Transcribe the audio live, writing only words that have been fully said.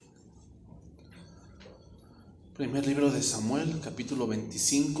Primer libro de Samuel, capítulo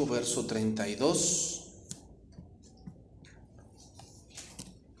 25, verso 32.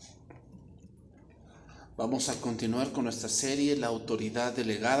 Vamos a continuar con nuestra serie, La autoridad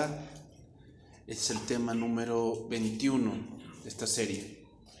delegada. Es el tema número 21 de esta serie.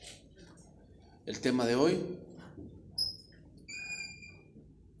 El tema de hoy,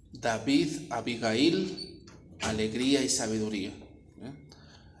 David-Abigail, Alegría y Sabiduria.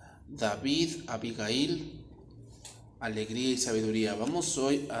 David-Abigail, Alegría y Sabiduría. Vamos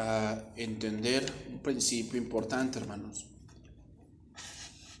hoy a entender un principio importante, hermanos.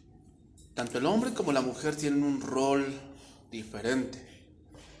 Tanto el hombre como la mujer tienen un rol diferente.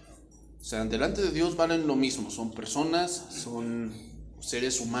 O sea, delante de Dios valen lo mismo. Son personas, son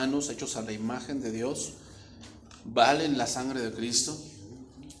seres humanos hechos a la imagen de Dios. Valen la sangre de Cristo.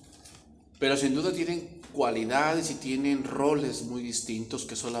 Pero sin duda tienen cualidades y tienen roles muy distintos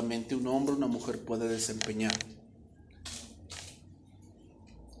que solamente un hombre o una mujer puede desempeñar.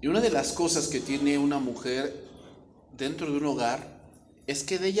 Y una de las cosas que tiene una mujer dentro de un hogar es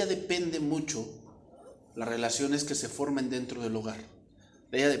que de ella depende mucho las relaciones que se formen dentro del hogar.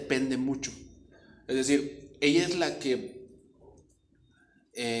 De ella depende mucho. Es decir, ella es la que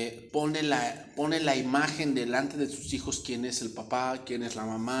pone la imagen delante de sus hijos, quién es el papá, quién es la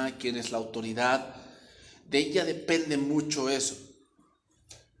mamá, quién es la autoridad. De ella depende mucho eso.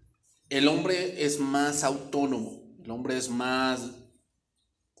 El hombre es más autónomo, el hombre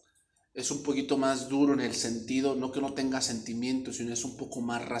es un poquito más duro en el sentido, no que no tenga sentimientos, sino es un poco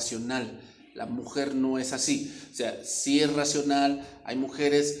más racional. La mujer no es así. O sea, sí es racional. Hay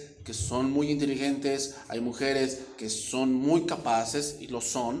mujeres que son muy inteligentes, hay mujeres que son muy capaces, y lo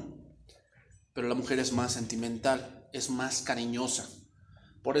son, pero la mujer es más sentimental, es más cariñosa.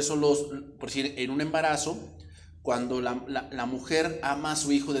 Por eso, por decir, en un embarazo, cuando la mujer ama a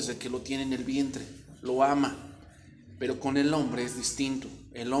su hijo desde que lo tiene en el vientre, lo ama. Pero con el hombre es distinto.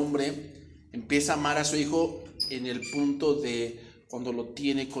 El hombre empieza a amar a su hijo en el punto de cuando lo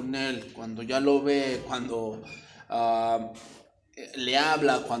tiene con él, cuando ya lo ve, cuando le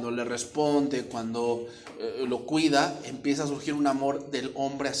habla, cuando le responde, cuando lo cuida, empieza a surgir un amor del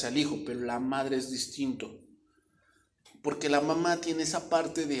hombre hacia el hijo. Pero la madre es distinto, porque la mamá tiene esa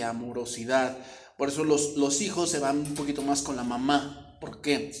parte de amorosidad. Por eso los hijos se van un poquito más con la mamá. ¿Por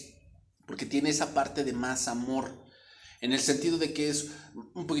qué? Porque tiene esa parte de más amor. En el sentido de que es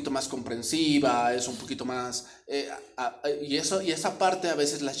un poquito más comprensiva, es un poquito más... y esa parte a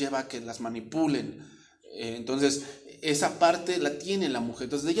veces las lleva a que las manipulen. Entonces, esa parte la tiene la mujer.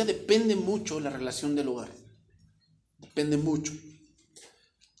 Entonces, de ella depende mucho la relación del hogar. Depende mucho.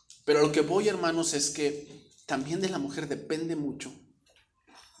 Pero a lo que voy, hermanos, es que también de la mujer depende mucho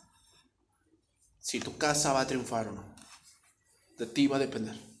si tu casa va a triunfar o no. De ti va a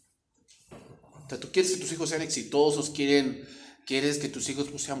depender. O sea, tú quieres que tus hijos sean exitosos, quieres que tus hijos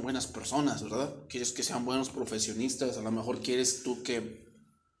sean buenas personas, ¿verdad? Quieres que sean buenos profesionistas, a lo mejor quieres tú que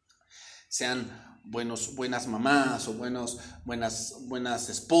sean buenas mamás, o buenas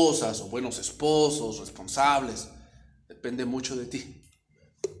esposas, o buenos esposos, responsables. Depende mucho de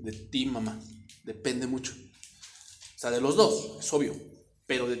ti, mamá, depende mucho. O sea, de los dos, es obvio,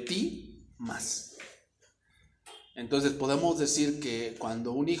 pero de ti más. Entonces podemos decir que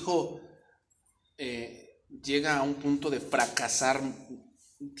cuando un hijo llega a un punto de fracasar,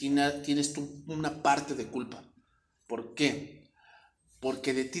 tienes tú una parte de culpa. ¿Por qué?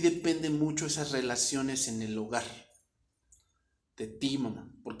 Porque de ti dependen mucho esas relaciones en el hogar. De ti,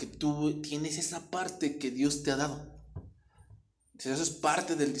 mamá. Porque tú tienes esa parte que Dios te ha dado. Eso es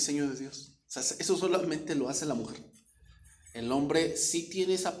parte del diseño de Dios. O sea, eso solamente lo hace la mujer. El hombre sí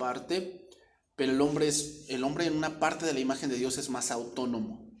tiene esa parte, pero el hombre en una parte de la imagen de Dios es más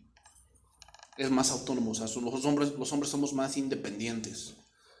autónomo. Es más autónomo. O sea, los hombres somos más independientes.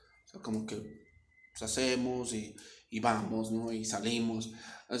 O sea, como que pues, hacemos y vamos, ¿no? Y salimos.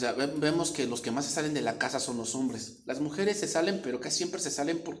 O sea, vemos que los que más se salen de la casa son los hombres. Las mujeres se salen, pero casi siempre se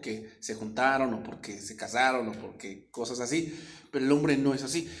salen porque se juntaron, o porque se casaron, o porque cosas así. Pero el hombre no es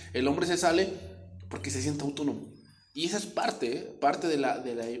así. El hombre se sale porque se siente autónomo. Y esa es parte de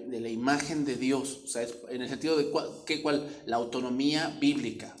la imagen de Dios. O sea, es en el sentido de la autonomía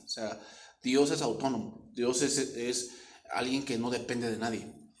bíblica. O sea, Dios es autónomo. Dios es alguien que no depende de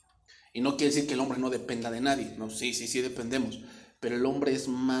nadie. Y no quiere decir que el hombre no dependa de nadie. No, sí dependemos. Pero el hombre es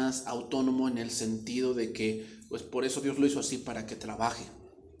más autónomo en el sentido de que, pues por eso Dios lo hizo así, para que trabaje.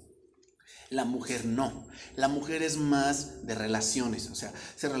 La mujer no. La mujer es más de relaciones. O sea,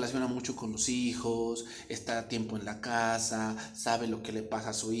 se relaciona mucho con los hijos, está a tiempo en la casa, sabe lo que le pasa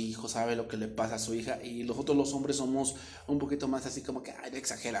a su hijo, sabe lo que le pasa a su hija. Y nosotros los hombres somos un poquito más así como que, ay,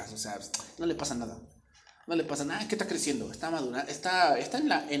 exageras. O sea, no le pasa nada. No le pasa nada, que está creciendo, está madura, está en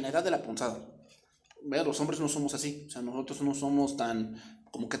la edad de la punzada. Vea, los hombres no somos así, o sea, nosotros no somos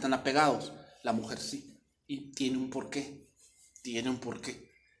como que tan apegados. La mujer sí, y tiene un porqué.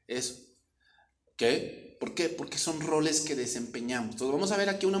 ¿Qué? ¿Por qué? Porque son roles que desempeñamos. Entonces vamos a ver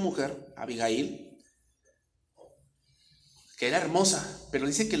aquí una mujer, Abigail, que era hermosa, pero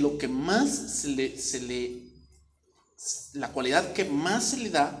dice que lo que más la cualidad que más se le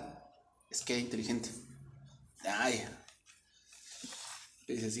da es que era inteligente. Ay,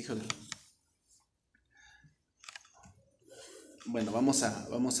 dices, híjole. Bueno, vamos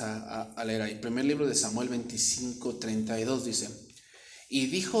a leer ahí. Primer libro de Samuel 25:32 dice: Y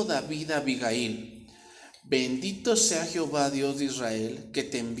dijo David a Abigail: Bendito sea Jehová Dios de Israel, que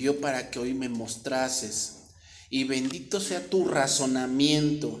te envió para que hoy me mostrases, y bendito sea tu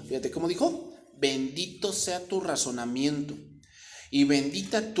razonamiento. Fíjate cómo dijo: bendito sea tu razonamiento, y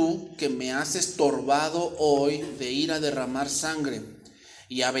bendita tú que me has estorbado hoy de ir a derramar sangre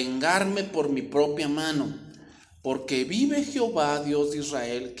y a vengarme por mi propia mano. Porque vive Jehová Dios de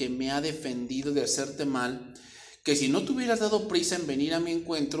Israel, que me ha defendido de hacerte mal, que si no te hubieras dado prisa en venir a mi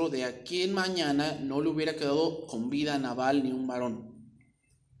encuentro, de aquí en mañana no le hubiera quedado con vida a Nabal ni un varón.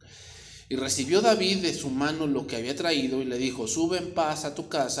 Y recibió David de su mano lo que había traído y le dijo: Sube en paz a tu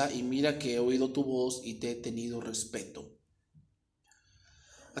casa, y mira que he oído tu voz y te he tenido respeto.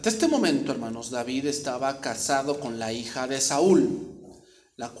 Hasta este momento, hermanos, David estaba casado con la hija de Saúl,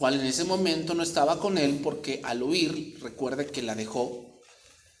 la cual en ese momento no estaba con él porque al huir, recuerda que la dejó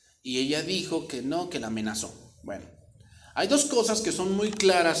y ella dijo que no, que la amenazó. Bueno, hay dos cosas que son muy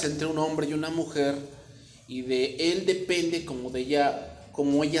claras entre un hombre y una mujer, y de él depende cómo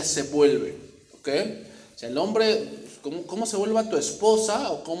ella se vuelve, ¿ok? O sea, el hombre, cómo se vuelva tu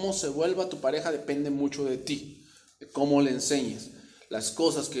esposa o cómo se vuelva tu pareja depende mucho de ti, de cómo le enseñes las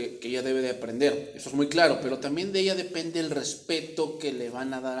cosas que ella debe de aprender. Eso es muy claro, pero también de ella depende el respeto que le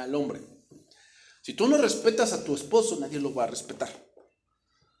van a dar al hombre. Si tú no respetas a tu esposo, nadie lo va a respetar.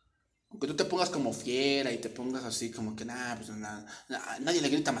 Aunque tú te pongas como fiera y te pongas así como que nadie le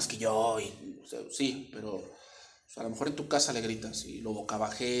grita más que yo. O sea, sí, pero o sea, a lo mejor en tu casa le gritas y lo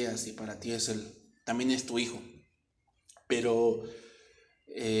bocabajeas y para ti también es tu hijo. Pero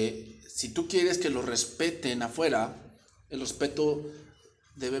si tú quieres que lo respeten afuera, el respeto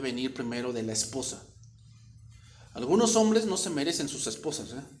debe venir primero de la esposa. Algunos hombres no se merecen sus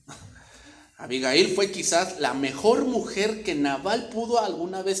esposas, Abigail fue quizás la mejor mujer que Nabal pudo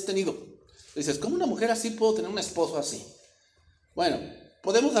alguna vez tenido. Dices, ¿cómo una mujer así pudo tener un esposo así? Bueno,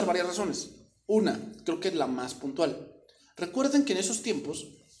 podemos dar varias razones. Una, creo que es la más puntual. Recuerden que en esos tiempos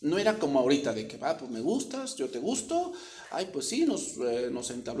no era como ahorita de que, pues me gustas, yo te gusto, pues sí, nos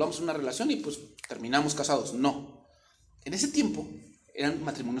entablamos una relación y pues terminamos casados. No. En ese tiempo eran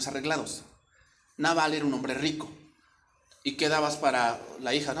matrimonios arreglados. Nabal era un hombre rico. ¿Y qué dabas para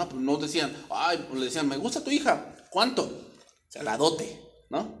la hija? No, pues no decían, le decían, me gusta tu hija. ¿Cuánto? O sea, la dote,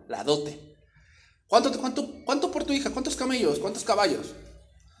 ¿no? La dote. ¿Cuánto por tu hija? ¿Cuántos camellos? ¿Cuántos caballos?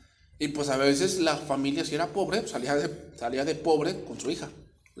 Y pues a veces la familia, si era pobre, salía de pobre con su hija.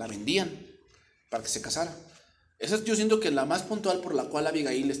 La vendían para que se casara. Esa es, yo siento que la más puntual por la cual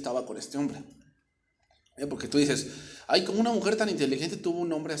Abigail estaba con este hombre. Porque tú dices, como una mujer tan inteligente tuvo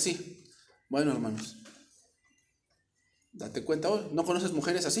un hombre así. Bueno, hermanos, date cuenta hoy, ¿no conoces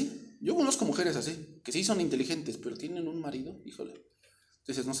mujeres así? Yo conozco mujeres así, que sí son inteligentes, pero tienen un marido, híjole.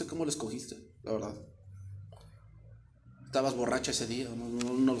 Dices, no sé cómo lo escogiste, la verdad. ¿Estabas borracha ese día?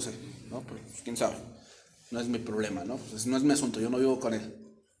 No lo sé, ¿no? Pero pues, quién sabe. No es mi problema, ¿no? Pues no es mi asunto, yo no vivo con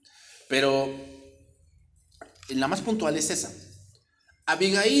él. Pero la más puntual es esa.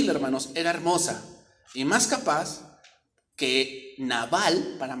 Abigail, hermanos, era hermosa y más capaz que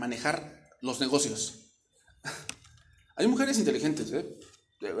Nabal para manejar los negocios. Hay mujeres inteligentes,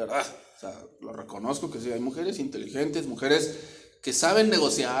 de verdad. O sea, lo reconozco que sí, hay mujeres inteligentes, mujeres que saben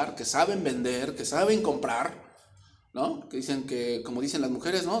negociar, que saben vender, que saben comprar, ¿no? Que dicen que, como dicen las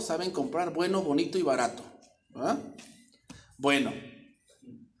mujeres, ¿no? Saben comprar bueno, bonito y barato, ¿verdad? Bueno,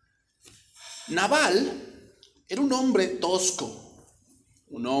 Nabal era un hombre tosco,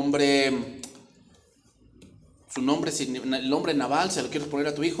 un hombre. El nombre Nabal, si lo quieres poner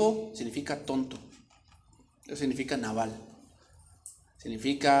a tu hijo, significa tonto. Eso significa Nabal.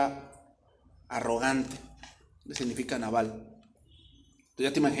 Significa arrogante. Eso significa Nabal. Tú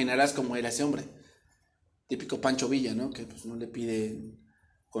ya te imaginarás cómo era ese hombre. Típico Pancho Villa, ¿no? Que pues no le pide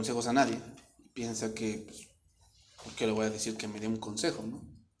consejos a nadie. Piensa que, pues, ¿por qué le voy a decir que me dé un consejo, no?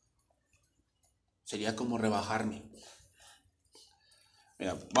 Sería como rebajarme.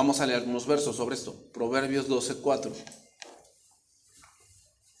 Mira, vamos a leer algunos versos sobre esto. Proverbios 12:4.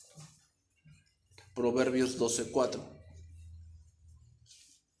 Proverbios 12:4.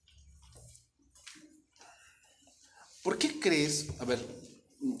 ¿Por qué crees, a ver,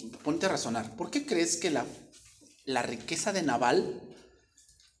 ponte a razonar, ¿por qué crees que la riqueza de Nabal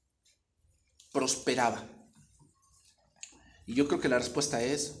prosperaba? Y yo creo que la respuesta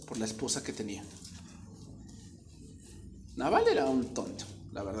es por la esposa que tenía. Nabal era un tonto,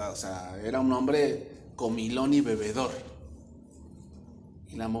 la verdad, o sea, era un hombre comilón y bebedor.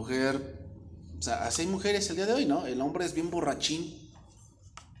 Y la mujer, o sea, así hay mujeres el día de hoy, ¿no? El hombre es bien borrachín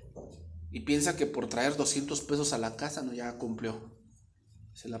y piensa que por traer 200 pesos a la casa, no, ya cumplió.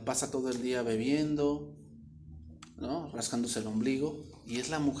 Se la pasa todo el día bebiendo, ¿no? Rascándose el ombligo. Y es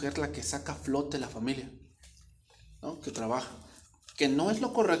la mujer la que saca a flote la familia, ¿no? Que trabaja. Que no es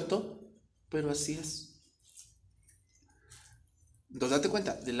lo correcto, pero así es. Entonces date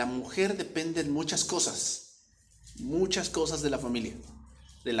cuenta, de la mujer dependen muchas cosas de la familia,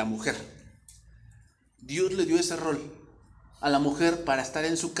 de la mujer. Dios le dio ese rol a la mujer para estar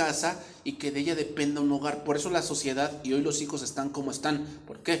en su casa y que de ella dependa un hogar. Por eso la sociedad y hoy los hijos están como están.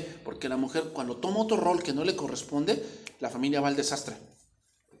 ¿Por qué? Porque la mujer, cuando toma otro rol que no le corresponde, la familia va al desastre.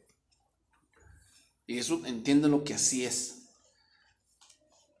 Y eso, entiéndanlo que así es.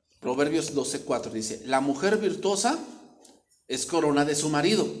 Proverbios 12:4 dice: la mujer virtuosa es corona de su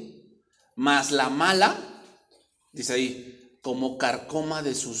marido, mas la mala, dice ahí, como carcoma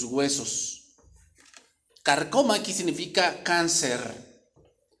de sus huesos. Carcoma aquí significa cáncer.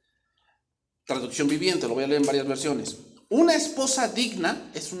 Traducción viviente, lo voy a leer en varias versiones. Una esposa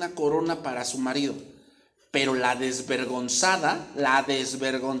digna es una corona para su marido, pero la desvergonzada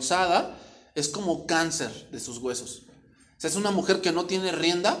es como cáncer de sus huesos. O sea, es una mujer que no tiene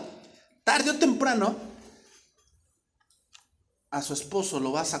rienda, tarde o temprano a su esposo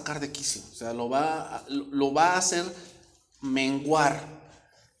lo va a sacar de quicio, o sea, lo va a hacer menguar.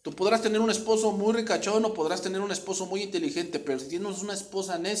 Tú podrás tener un esposo muy ricachón o podrás tener un esposo muy inteligente, pero si tienes una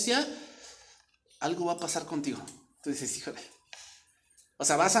esposa necia, algo va a pasar contigo. Tú dices, híjole, o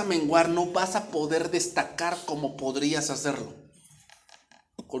sea, vas a menguar, no vas a poder destacar como podrías hacerlo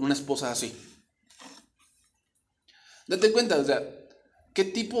con una esposa así. Date cuenta, o sea, ¿qué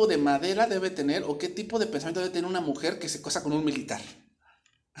tipo de madera debe tener o qué tipo de pensamiento debe tener una mujer que se casa con un militar?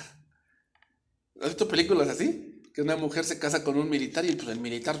 ¿Has visto películas así? Que una mujer se casa con un militar y pues el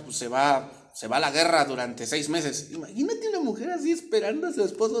militar pues, se va a la guerra durante 6 meses. Imagínate una mujer así esperando a su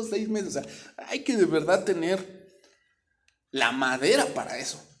esposo 6 meses. O sea, hay que de verdad tener la madera para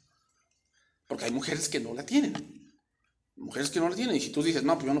eso. Porque hay mujeres que no la tienen. Y si tú dices,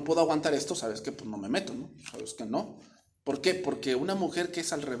 no, pues yo no puedo aguantar esto, sabes que pues no me meto, ¿no? Sabes que no. ¿Por qué? Porque una mujer que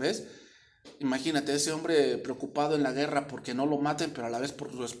es al revés, imagínate, ese hombre preocupado en la guerra porque no lo maten, pero a la vez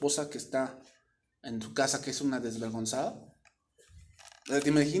por su esposa que está en tu casa, que es una desvergonzada. ¿Te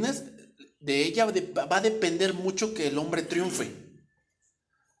imaginas? De ella va a depender mucho que el hombre triunfe.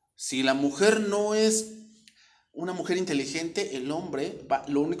 Si la mujer no es una mujer inteligente, el hombre,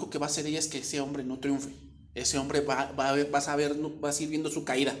 lo único que va a hacer ella es que ese hombre no triunfe. Ese hombre vas a ir viendo su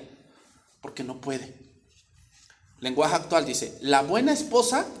caída, porque no puede. Lenguaje actual dice: la buena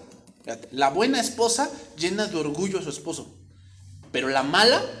esposa llena de orgullo a su esposo, pero la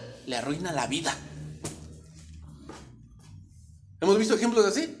mala le arruina la vida. ¿Hemos visto ejemplos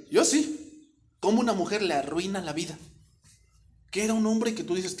así? Yo sí. ¿Cómo una mujer le arruina la vida? Que era un hombre que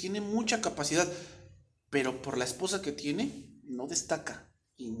tú dices tiene mucha capacidad, pero por la esposa que tiene no destaca,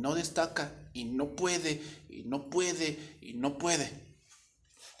 y no destaca, y no puede, y no puede, y no puede.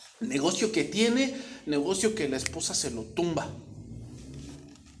 Negocio que tiene, negocio que la esposa se lo tumba.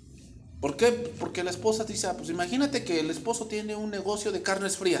 ¿Por qué? Porque la esposa dice, pues imagínate que el esposo tiene un negocio de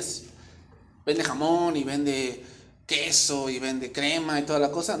carnes frías. Vende jamón y vende queso y vende crema y toda la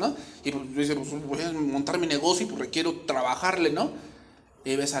cosa, ¿no? Y pues dice, pues voy a montar mi negocio y pues requiero trabajarle, ¿no?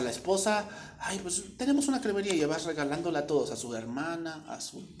 Y ves a la esposa, ay, pues tenemos una cremería y vas regalándola a todos, a su hermana, a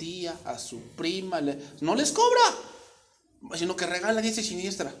su tía, a su prima, no les cobra, sino que regala diestra y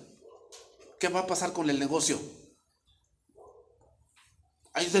siniestra. ¿Qué va a pasar con el negocio?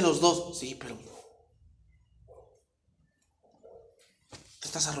 Hay de los dos, sí, pero te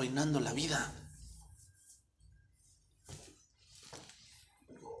estás arruinando la vida.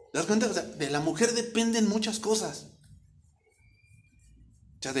 ¿Te das cuenta? O sea, de la mujer dependen muchas cosas.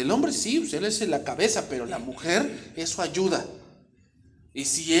 O sea, del hombre sí, pues él es la cabeza, pero la mujer es su ayuda. Y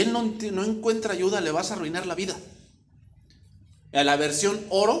si él no encuentra ayuda, le vas a arruinar la vida. En la versión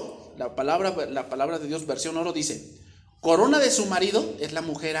oro, la palabra de Dios, versión oro, dice: corona de su marido es la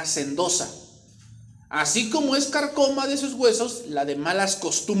mujer hacendosa, así como es carcoma de sus huesos la de malas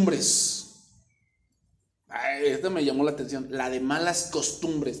costumbres. Ay, esto me llamó la atención, la de malas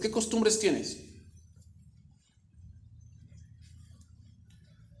costumbres. ¿Qué costumbres tienes?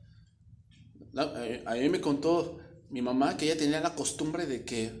 A mí me contó mi mamá que ella tenía la costumbre de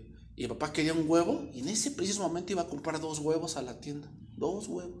que y el papá quería un huevo y en ese preciso momento iba a comprar 2 huevos a la tienda. 2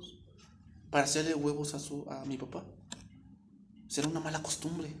 huevos. Para hacerle huevos a mi papá. Será una mala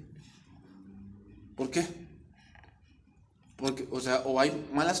costumbre. ¿Por qué? Porque, o hay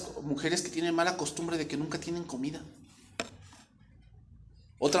mujeres que tienen mala costumbre de que nunca tienen comida.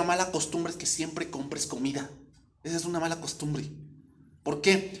 Otra mala costumbre es que siempre compres comida. Esa es una mala costumbre. ¿Por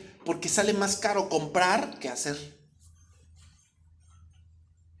qué? Porque sale más caro comprar que hacer.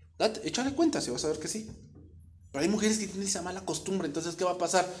 Échale cuenta, si vas a ver que sí. Pero hay mujeres que tienen esa mala costumbre. Entonces, ¿qué va a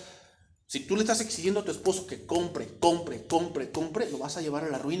pasar? Si tú le estás exigiendo a tu esposo que compre, lo vas a llevar a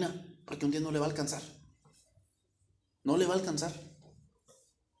la ruina. Porque un día no le va a alcanzar. No le va a alcanzar.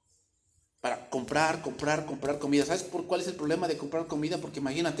 Para comprar comida. ¿Sabes por cuál es el problema de comprar comida? Porque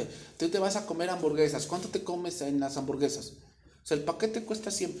imagínate, tú te vas a comer hamburguesas. ¿Cuánto te comes en las hamburguesas? O sea, el paquete cuesta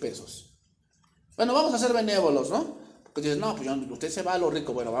 100 pesos. Bueno, vamos a ser benévolos, ¿no? Porque dices, no, pues usted se va a lo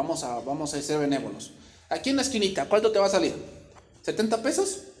rico. Bueno, vamos a ser benévolos. Aquí en la esquinita, ¿cuánto te va a salir? ¿70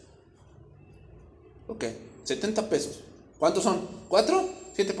 pesos? Ok, 70 pesos. ¿Cuántos son? ¿4?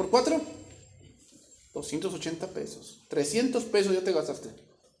 ¿7 por 4? 280 pesos. 300 pesos ya te gastaste.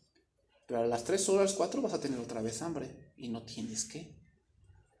 Pero a las 3 horas, 4 vas a tener otra vez hambre. Y no tienes que.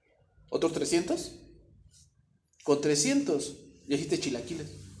 ¿Otros 300? Con 300 ya hiciste chilaquiles.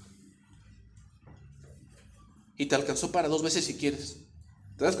 Y te alcanzó para 2 veces si quieres.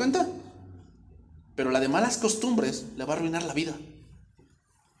 ¿Te das cuenta? Pero la de malas costumbres le va a arruinar la vida.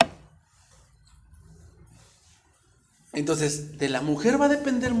 Entonces, de la mujer va a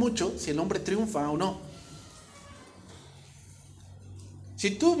depender mucho si el hombre triunfa o no.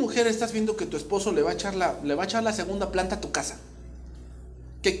 Si tú, mujer, estás viendo que tu esposo le va a echar la segunda planta a tu casa,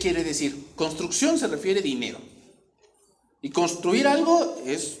 ¿qué quiere decir? Construcción se refiere a dinero. Y construir algo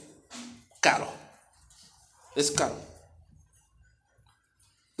es caro. Es caro.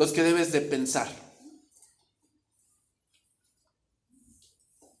 Entonces, ¿qué debes de pensar?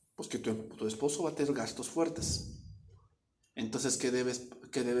 Pues que tu esposo va a tener gastos fuertes. Entonces, ¿qué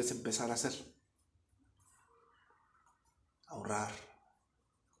debes empezar a hacer? Ahorrar.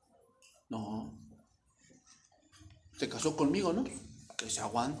 No. Se casó conmigo, ¿no? Que se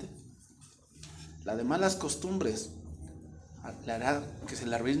aguante. La de malas costumbres le hará que se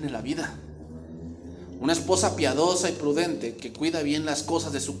le arruine la vida. Una esposa piadosa y prudente que cuida bien las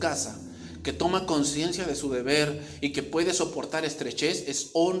cosas de su casa, que toma conciencia de su deber y que puede soportar estrechez,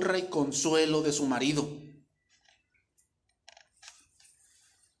 es honra y consuelo de su marido.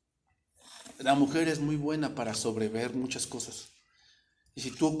 La mujer es muy buena para sobrever muchas cosas. Y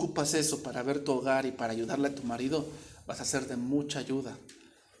si tú ocupas eso para ver tu hogar y para ayudarle a tu marido, vas a ser de mucha ayuda.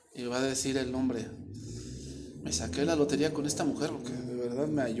 Y va a decir el hombre, me saqué la lotería con esta mujer porque de verdad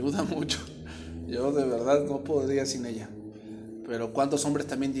me ayuda mucho. Yo de verdad no podría sin ella. Pero ¿cuántos hombres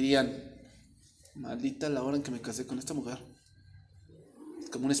también dirían, maldita la hora en que me casé con esta mujer? Es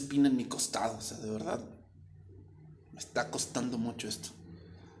como una espina en mi costado. O sea, de verdad, me está costando mucho esto.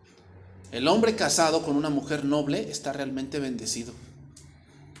 El hombre casado con una mujer noble está realmente bendecido.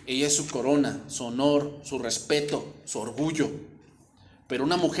 Ella es su corona, su honor, su respeto, su orgullo. Pero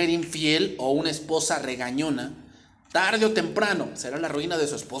una mujer infiel o una esposa regañona, tarde o temprano, será la ruina de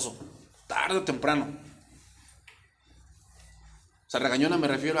su esposo. Tarde o temprano. O sea, regañona me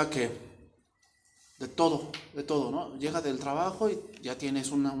refiero a que de todo, ¿no? Llega del trabajo y ya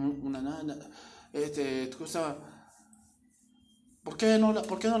tienes una ¿por qué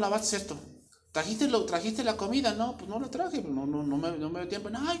no lavaste esto? ¿Trajiste la comida? No, pues no la traje, no me dio tiempo.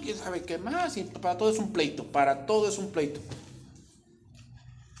 Ay, ¿quién sabe qué más? Y para todo es un pleito,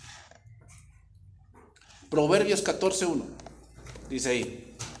 Proverbios 14:1 dice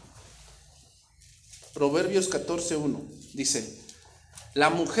ahí. Proverbios 14:1 dice, la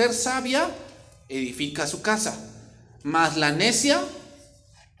mujer sabia edifica su casa, mas la necia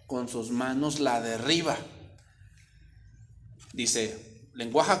con sus manos la derriba. Dice,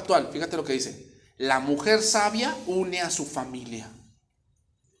 lenguaje actual, fíjate lo que dice, la mujer sabia une a su familia.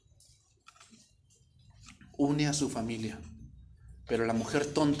 Une a su familia, pero la mujer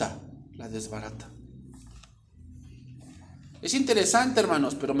tonta la desbarata. Es interesante,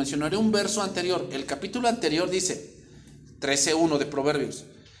 hermanos, pero mencionaré un verso anterior. El capítulo anterior dice, 13:1 de Proverbios,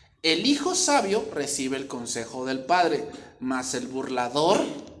 el hijo sabio recibe el consejo del padre, mas el burlador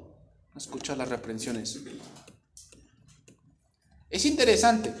escucha las reprensiones. Es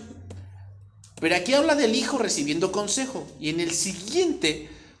interesante, pero aquí habla del hijo recibiendo consejo, y en el siguiente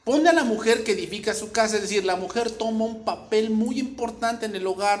pone a la mujer que edifica su casa, es decir, la mujer toma un papel muy importante en el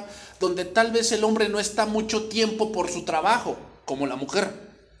hogar, donde tal vez el hombre no está mucho tiempo por su trabajo, como la mujer.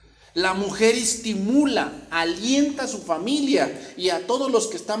 La mujer estimula, alienta a su familia y a todos los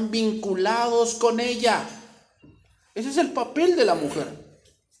que están vinculados con ella. Ese es el papel de la mujer.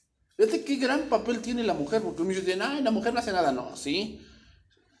 Fíjate qué gran papel tiene la mujer, porque muchos dicen, ay, la mujer no hace nada. No, ¿sí?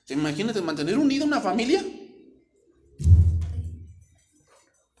 Imagínate mantener unida una familia.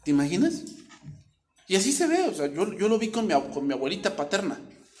 ¿Te imaginas? Y así se ve, o sea, yo lo vi con mi abuelita paterna.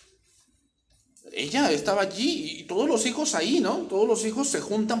 Ella estaba allí y todos los hijos ahí, ¿no? Todos los hijos se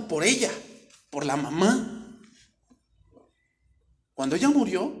juntan por ella, por la mamá. Cuando ella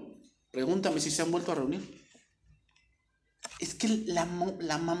murió, pregúntame si se han vuelto a reunir. Es que la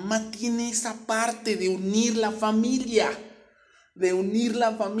mamá tiene esa parte de unir la familia. De unir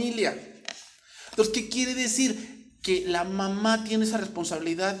la familia. Entonces, ¿qué quiere decir? Que la mamá tiene esa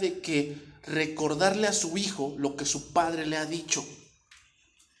responsabilidad de que recordarle a su hijo lo que su padre le ha dicho.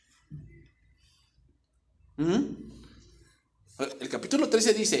 El capítulo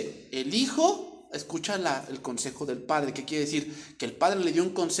 13 dice, el hijo escucha el consejo del padre. ¿Qué quiere decir? Que el padre le dio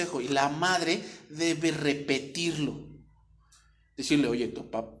un consejo y la madre debe repetirlo. Decirle, oye, tu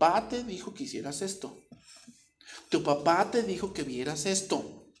papá te dijo que hicieras esto. Tu papá te dijo que vieras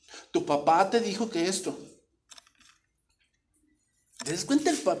esto. Tu papá te dijo que esto. ¿Te das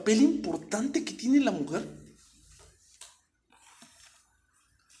cuenta del papel importante que tiene la mujer?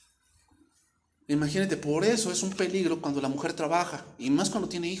 Imagínate, por eso es un peligro cuando la mujer trabaja, y más cuando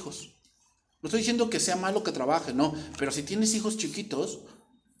tiene hijos. No estoy diciendo que sea malo que trabaje, no, pero si tienes hijos chiquitos,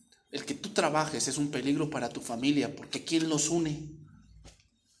 el que tú trabajes es un peligro para tu familia, porque ¿quién los une?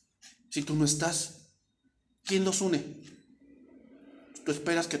 Si tú no estás, ¿quién los une? Tú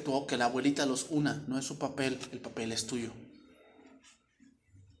esperas que la abuelita los una, no es su papel, el papel es tuyo.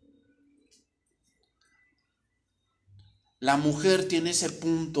 La mujer tiene ese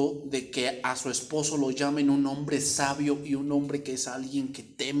punto de que a su esposo lo llamen un hombre sabio y un hombre que es alguien que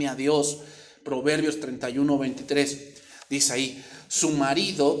teme a Dios. Proverbios 31:23 dice ahí, su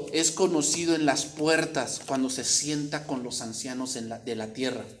marido es conocido en las puertas cuando se sienta con los ancianos de la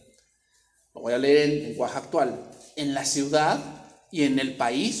tierra. Lo voy a leer en lenguaje actual. En la ciudad y en el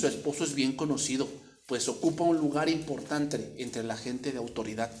país su esposo es bien conocido, pues ocupa un lugar importante entre la gente de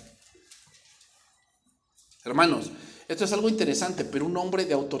autoridad. Hermanos, esto es algo interesante, pero un hombre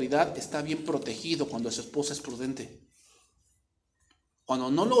de autoridad está bien protegido cuando su esposa es prudente. Cuando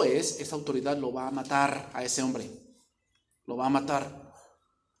no lo es, esa autoridad lo va a matar a ese hombre. Lo va a matar.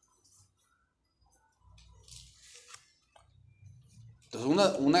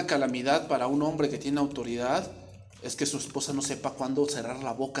 Entonces, una calamidad para un hombre que tiene autoridad es que su esposa no sepa cuándo cerrar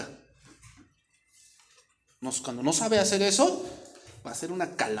la boca. Cuando no sabe hacer eso, va a ser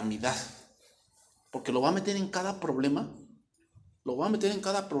una calamidad. Porque lo va a meter en cada problema. Lo va a meter en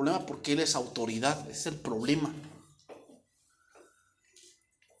cada problema porque él es autoridad. Ese es el problema.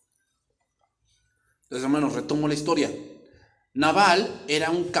 Entonces, hermanos, retomo la historia. Nabal era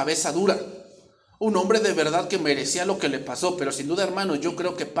un cabeza dura. Un hombre de verdad que merecía lo que le pasó. Pero sin duda, hermanos, yo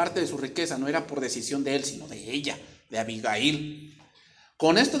creo que parte de su riqueza no era por decisión de él, sino de ella, de Abigail.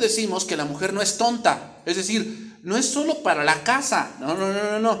 Con esto decimos que la mujer no es tonta. Es decir, no es solo para la casa.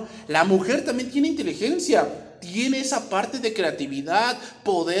 No. La mujer también tiene inteligencia. Tiene esa parte de creatividad,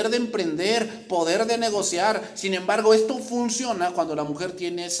 poder de emprender, poder de negociar. Sin embargo, esto funciona cuando la mujer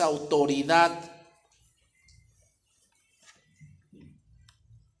tiene esa autoridad.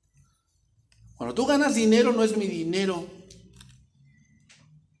 Cuando tú ganas dinero, no es mi dinero.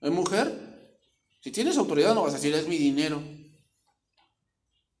 ¿Es mujer? Si tienes autoridad, no vas a decir, es mi dinero.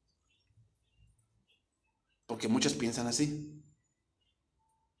 Porque muchas piensan así.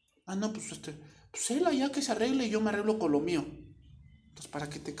 No, pues él allá que se arregle y yo me arreglo con lo mío. Entonces, ¿para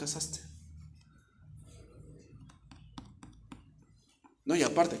qué te casaste? No, y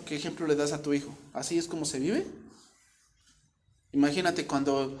aparte, ¿qué ejemplo le das a tu hijo? ¿Así es como se vive? Imagínate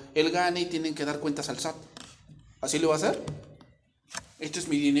cuando él gane y tienen que dar cuentas al SAT. ¿Así lo va a hacer? Esto es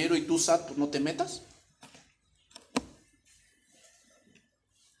mi dinero y tú, SAT, pues no te metas.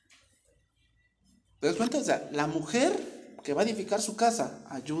 ¿Te das cuenta? O sea, la mujer que va a edificar su casa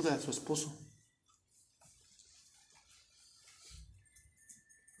ayuda a su esposo.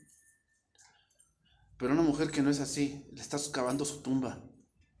 Pero una mujer que no es así, le estás cavando su tumba.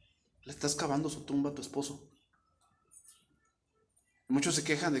 Le estás cavando su tumba a tu esposo. Muchos se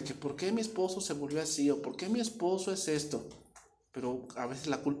quejan de que ¿por qué mi esposo se volvió así? O ¿por qué mi esposo es esto? Pero a veces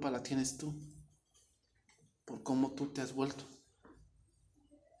la culpa la tienes tú. Por cómo tú te has vuelto.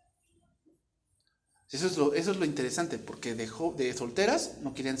 Eso es lo interesante, porque de solteras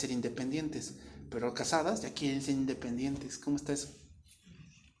no querían ser independientes, pero casadas ya quieren ser independientes. ¿Cómo está eso?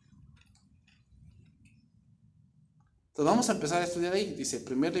 Entonces vamos a empezar a estudiar ahí. Dice,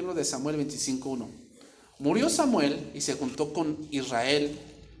 primer libro de Samuel 25:1. Murió Samuel y se juntó con Israel.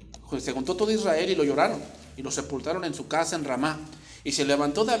 Se juntó todo Israel y lo lloraron. Y lo sepultaron en su casa en Ramá. Y se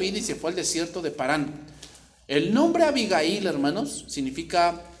levantó David y se fue al desierto de Parán. El nombre Abigail, hermanos,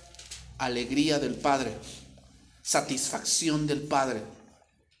 significa alegría del Padre, satisfacción del Padre.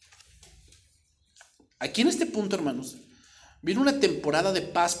 Aquí en este punto, hermanos, vino una temporada de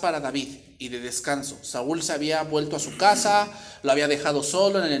paz para David y de descanso. Saúl se había vuelto a su casa, lo había dejado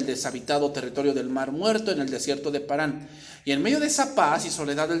solo en el deshabitado territorio del Mar Muerto, en el desierto de Parán. Y en medio de esa paz y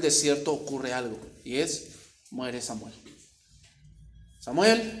soledad del desierto ocurre algo, y muere Samuel.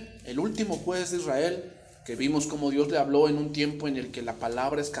 Samuel, el último juez de Israel, que vimos como Dios le habló en un tiempo en el que la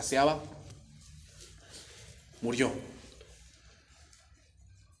palabra escaseaba, murió.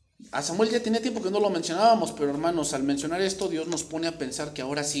 A Samuel ya tenía tiempo que no lo mencionábamos, pero hermanos, al mencionar esto, Dios nos pone a pensar que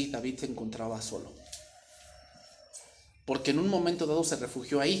ahora sí David se encontraba solo. Porque en un momento dado se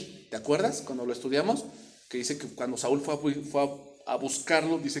refugió ahí. ¿Te acuerdas cuando lo estudiamos? Que dice que cuando Saúl fue a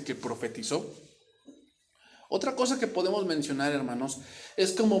buscarlo, dice que profetizó. Otra cosa que podemos mencionar, hermanos,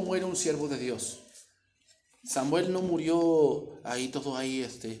 es cómo muere un siervo de Dios. Samuel no murió ahí todo ahí,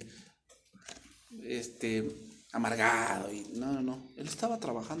 amargado. No. Él estaba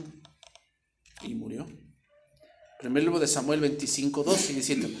trabajando y murió. Primer libro de Samuel 25:2 sigue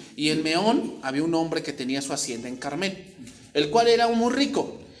diciendo: y en Meón había un hombre que tenía su hacienda en Carmel, el cual era muy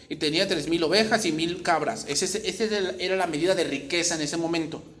rico y tenía 3,000 ovejas y 1,000 cabras. Esa era la medida de riqueza en ese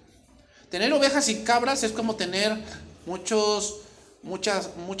momento. Tener ovejas y cabras es como tener mucha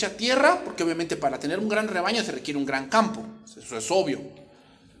tierra, porque obviamente para tener un gran rebaño se requiere un gran campo. Eso es obvio.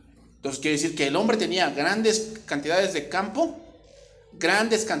 Entonces quiere decir que el hombre tenía grandes cantidades de campo,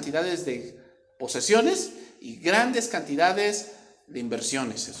 grandes cantidades de posesiones y grandes cantidades de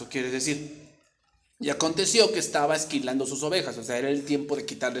inversiones. Eso quiere decir. Y aconteció que estaba esquilando sus ovejas, o sea, era el tiempo de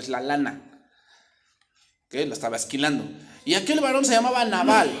quitarles la lana. ¿Okay? La estaba esquilando. Y aquel varón se llamaba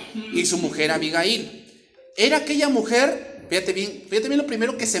Nabal y su mujer Abigail. Era aquella mujer, fíjate bien lo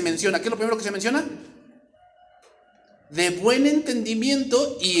primero que se menciona. ¿Qué es lo primero que se menciona? De buen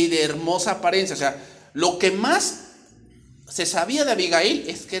entendimiento y de hermosa apariencia. O sea, lo que más se sabía de Abigail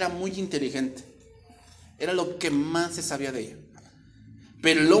es que era muy inteligente. Era lo que más se sabía de ella.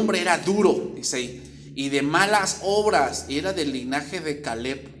 Pero el hombre era duro, dice ahí, y de malas obras. Y era del linaje de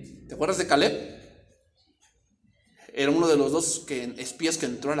Caleb. ¿Te acuerdas de Caleb? Era uno de los dos espías que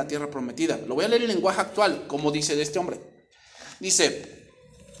entró a la tierra prometida. Lo voy a leer en lenguaje actual, como dice de este hombre. Dice: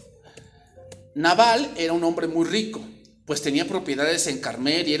 Nabal era un hombre muy rico, pues tenía propiedades en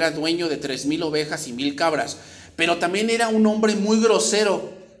Carmel y era dueño de 3,000 ovejas y 1,000 cabras. Pero también era un hombre muy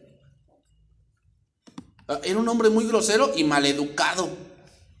grosero. Era un hombre muy grosero y maleducado.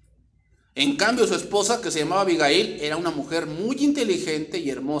 En cambio, su esposa, que se llamaba Abigail, era una mujer muy inteligente y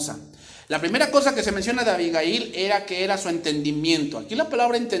hermosa. La primera cosa que se menciona de Abigail era que era su entendimiento. Aquí la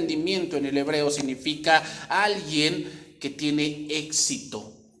palabra entendimiento en el hebreo significa alguien que tiene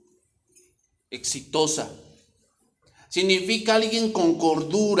éxito, exitosa. Significa alguien con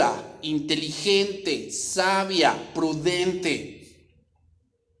cordura, inteligente, sabia, prudente.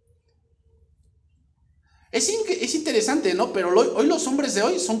 Es interesante, ¿no? Pero hoy los hombres de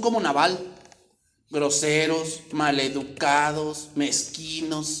hoy son como Nabal, groseros, maleducados,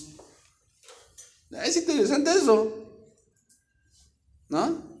 mezquinos. Es interesante eso,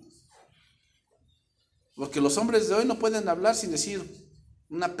 ¿no? Porque los hombres de hoy no pueden hablar sin decir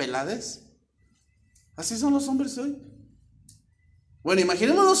una peladez. Así son los hombres de hoy. Bueno,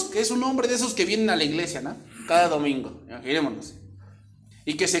 imaginémonos que es un hombre de esos que vienen a la iglesia, ¿no? Cada domingo, imaginémonos.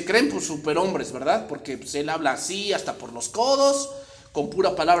 Y que se creen pues superhombres, ¿verdad? Porque pues, él habla así, hasta por los codos, con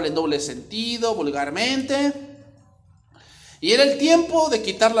pura palabra en doble sentido, vulgarmente. Y era el tiempo de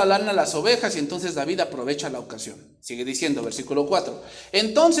quitar la lana a las ovejas, y entonces David aprovecha la ocasión. Sigue diciendo, versículo 4.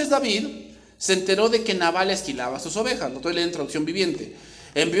 Entonces David se enteró de que Nabal esquilaba sus ovejas. Lo estoy leyendo en traducción viviente.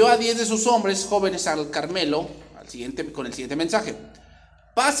 Envió a 10 de sus hombres jóvenes al Carmelo con el siguiente mensaje: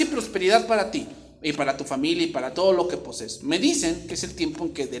 paz y prosperidad para ti, y para tu familia, y para todo lo que posees. Me dicen que es el tiempo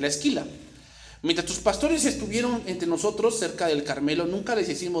en que de la esquila. Mientras tus pastores estuvieron entre nosotros cerca del Carmelo, nunca les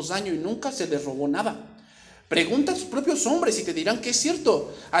hicimos daño y nunca se les robó nada. Pregunta a tus propios hombres y te dirán que es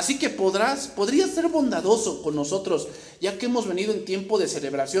cierto. Así que podrías ser bondadoso con nosotros, ya que hemos venido en tiempo de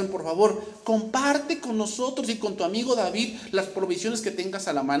celebración. Por favor, comparte con nosotros y con tu amigo David las provisiones que tengas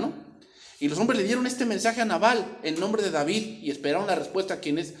a la mano. Y los hombres le dieron este mensaje a Nabal en nombre de David y esperaron la respuesta.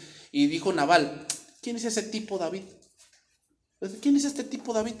 ¿Quién es? Y dijo Nabal: ¿quién es ese tipo, David? ¿Quién es este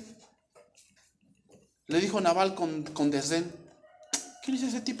tipo, David? Le dijo Nabal con desdén: ¿quién es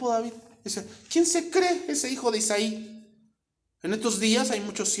ese tipo, David? Dice: ¿quién se cree ese hijo de Isaí? En estos días hay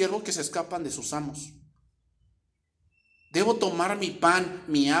muchos siervos que se escapan de sus amos. Debo tomar mi pan,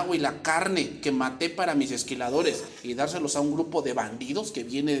 mi agua y la carne que maté para mis esquiladores y dárselos a un grupo de bandidos que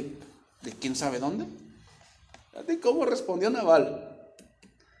viene de quién sabe dónde. Fíjate cómo respondió Nabal.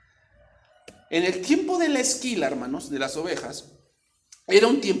 En el tiempo de la esquila, hermanos, de las ovejas, era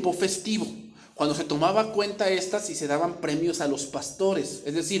un tiempo festivo, cuando se tomaba cuenta estas y se daban premios a los pastores.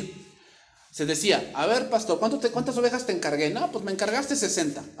 Es decir, se decía, a ver, pastor, ¿cuántas ovejas te encargué? No, pues me encargaste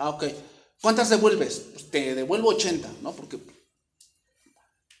 60. Ah, ok. ¿Cuántas devuelves? Pues te devuelvo 80, ¿no? Porque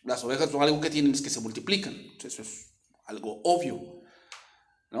las ovejas son algo que tienen es que se multiplican. Eso es algo obvio,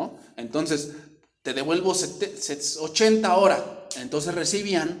 ¿no? Entonces, te devuelvo 80 ahora. Entonces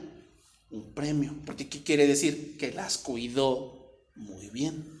recibían un premio. Porque ¿qué quiere decir? Que las cuidó muy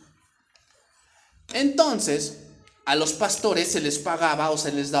bien. Entonces, a los pastores se les pagaba o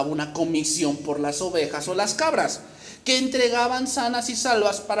se les daba una comisión por las ovejas o las cabras, que entregaban sanas y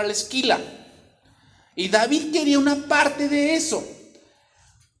salvas para la esquila. Y David quería una parte de eso,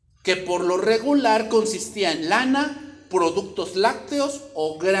 que por lo regular consistía en lana, productos lácteos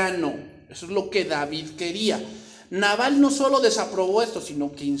o grano. Eso es lo que David quería. Nabal no solo desaprobó esto,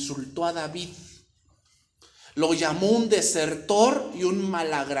 sino que insultó a David. Lo llamó un desertor y un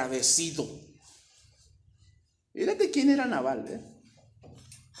malagradecido. Fíjate quién era Nabal, ¿eh?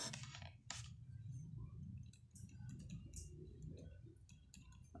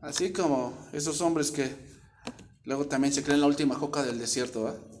 Así como esos hombres que luego también se creen la última coca del desierto,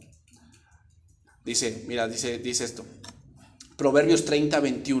 ¿eh? Dice esto. Proverbios 30,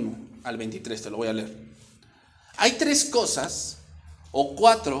 21 al 23, te lo voy a leer. Hay 3 cosas o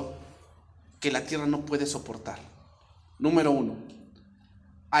 4 que la tierra no puede soportar. Número 1,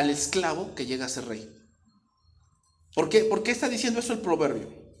 al esclavo que llega a ser rey. ¿Por qué está diciendo eso el proverbio?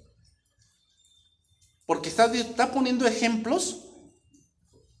 Porque está poniendo ejemplos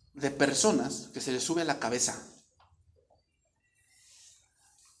de personas que se les sube a la cabeza.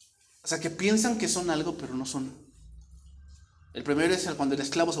 O sea, que piensan que son algo, pero no son. El primero es cuando el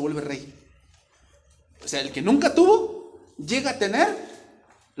esclavo se vuelve rey. O sea, el que nunca tuvo, llega a tener,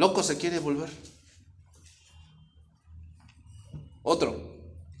 loco se quiere volver. Otro,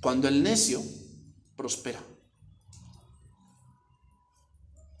 cuando el necio prospera.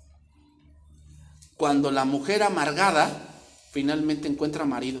 Cuando la mujer amargada finalmente encuentra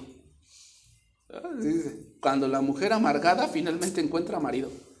marido. Cuando la mujer amargada finalmente encuentra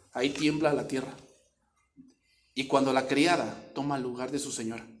marido, ahí tiembla la tierra. Y cuando la criada toma el lugar de su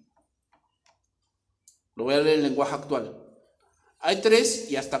señora. Lo voy a leer en lenguaje actual. Hay 3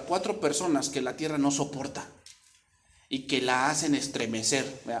 y hasta 4 personas que la tierra no soporta y que la hacen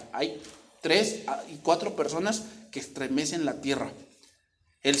estremecer. Hay 3 y 4 personas que estremecen la tierra.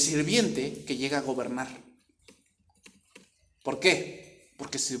 El sirviente que llega a gobernar. ¿Por qué?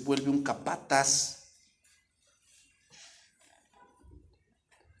 Porque se vuelve un capataz.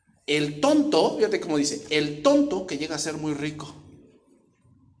 El tonto, fíjate cómo dice, el tonto que llega a ser muy rico.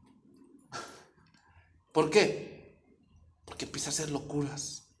 ¿Por qué? Porque empieza a hacer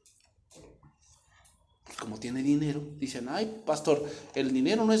locuras. Como tiene dinero, dicen, ay, pastor, el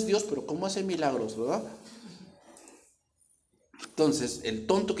dinero no es Dios, pero ¿cómo hace milagros, verdad? Entonces, el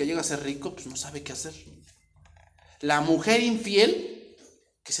tonto que llega a ser rico, pues no sabe qué hacer. La mujer infiel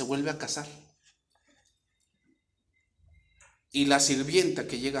que se vuelve a casar. Y la sirvienta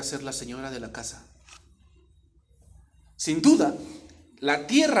que llega a ser la señora de la casa. Sin duda, la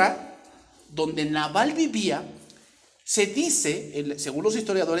tierra donde Nabal vivía, se dice, según los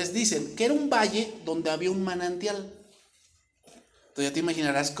historiadores dicen, que era un valle donde había un manantial. Entonces ya te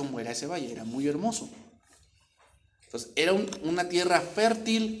imaginarás cómo era ese valle, era muy hermoso. Entonces era una tierra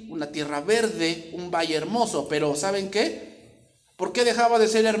fértil, una tierra verde, un valle hermoso, pero ¿saben qué? ¿Por qué dejaba de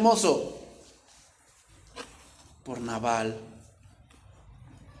ser hermoso? Por Nabal.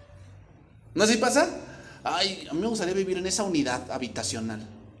 ¿No así pasa? Ay, a mí me gustaría vivir en esa unidad habitacional.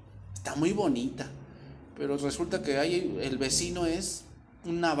 Está muy bonita, pero resulta que el vecino es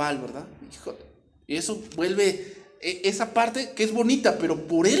un Nabal, ¿verdad? Híjole. Y eso vuelve esa parte que es bonita, pero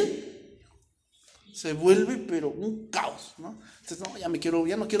por él se vuelve pero un caos, ¿no? Entonces, no, ya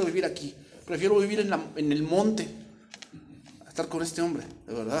no quiero vivir aquí. Prefiero vivir en el monte a estar con este hombre,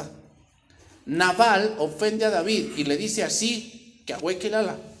 de verdad. Nabal ofende a David y le dice así, que ahueque el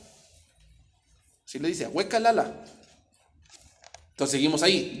ala. Así le dice, ahueca el ala. Entonces seguimos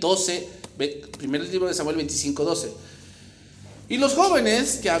ahí, 12, primer libro de Samuel 25:12. Y los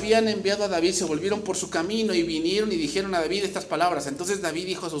jóvenes que habían enviado a David se volvieron por su camino y vinieron y dijeron a David estas palabras. Entonces David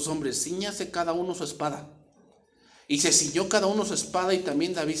dijo a sus hombres, cíñase cada uno su espada. Y se ciñó cada uno su espada y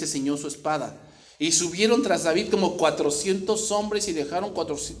también David se ciñó su espada. Y subieron tras David como 400 hombres y dejaron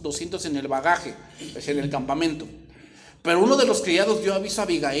 200 en el bagaje, es en el campamento. Pero uno de los criados dio aviso a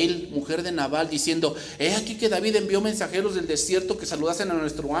Abigail, mujer de Nabal, diciendo: he aquí que David envió mensajeros del desierto que saludasen a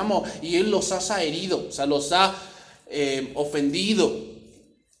nuestro amo, y él los ha herido, o sea, los ha ofendido.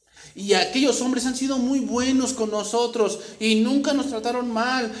 Y aquellos hombres han sido muy buenos con nosotros y nunca nos trataron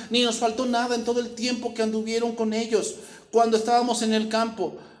mal, ni nos faltó nada en todo el tiempo que anduvieron con ellos cuando estábamos en el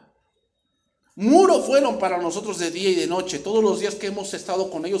campo. Muro fueron para nosotros de día y de noche, todos los días que hemos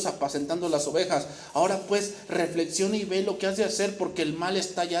estado con ellos apacentando las ovejas. Ahora pues reflexiona y ve lo que has de hacer, porque el mal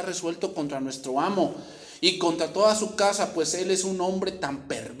está ya resuelto contra nuestro amo y contra toda su casa, pues él es un hombre tan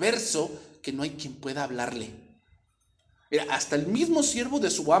perverso que no hay quien pueda hablarle. Mira, hasta el mismo siervo de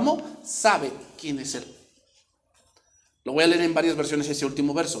su amo sabe quién es él. Lo voy a leer en varias versiones ese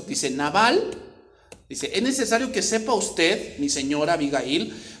último verso. Dice: Nabal, dice, es necesario que sepa usted, mi señora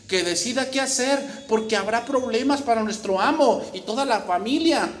Abigail, que decida qué hacer, porque habrá problemas para nuestro amo y toda la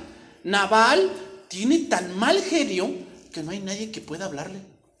familia. Nabal tiene tan mal genio que no hay nadie que pueda hablarle.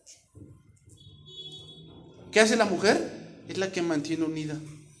 ¿Qué hace la mujer? Es la que mantiene unida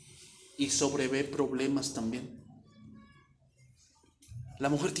y sobrevé problemas también. La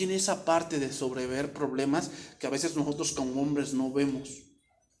mujer tiene esa parte de sobrever problemas que a veces nosotros como hombres no vemos.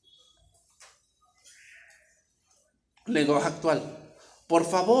 Lenguaje actual: por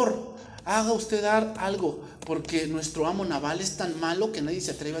favor, haga usted algo, porque nuestro amo Nabal es tan malo que nadie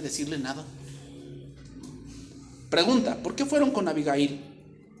se atreve a decirle nada. Pregunta: ¿por qué fueron con Abigail?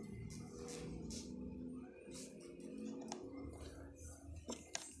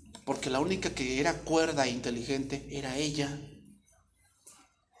 Porque la única que era cuerda e inteligente era ella.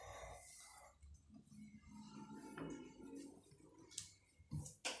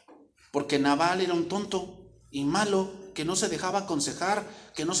 Porque Nabal era un tonto y malo, que no se dejaba aconsejar,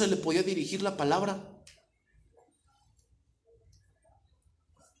 que no se le podía dirigir la palabra.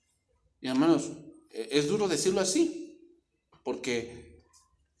 Y hermanos, es duro decirlo así, porque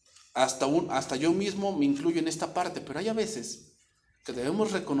hasta yo mismo me incluyo en esta parte, pero hay a veces que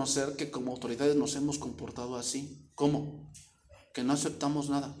debemos reconocer que como autoridades nos hemos comportado así. ¿Cómo? Que no aceptamos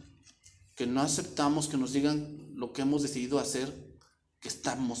nada, que no aceptamos que nos digan lo que hemos decidido hacer, que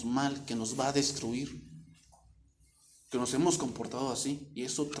estamos mal, que nos va a destruir, que nos hemos comportado así, y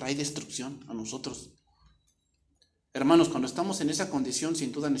eso trae destrucción a nosotros. Hermanos, cuando estamos en esa condición,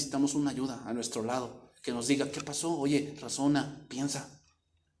 sin duda necesitamos una ayuda a nuestro lado, que nos diga: ¿qué pasó? Oye, razona, piensa.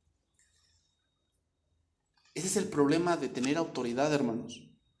 Ese es el problema de tener autoridad, hermanos.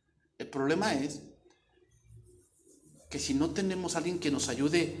 El problema es que si no tenemos a alguien que nos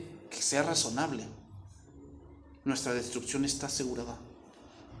ayude, que sea razonable, nuestra destrucción está asegurada.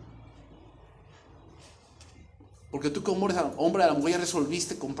 Porque tú como hombre a la mujer ya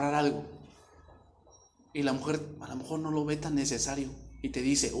resolviste comprar algo, y la mujer a lo mejor no lo ve tan necesario y te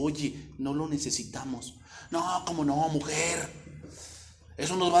dice: oye, no lo necesitamos. No, ¿cómo no, mujer?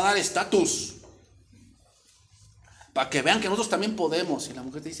 Eso nos va a dar estatus, para que vean que nosotros también podemos. Y la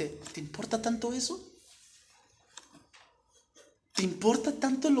mujer te dice: ¿te importa tanto eso? ¿Te importa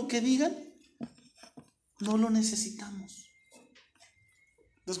tanto lo que digan? No lo necesitamos.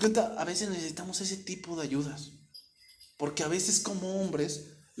 ¿Te das cuenta? A veces necesitamos ese tipo de ayudas, porque a veces como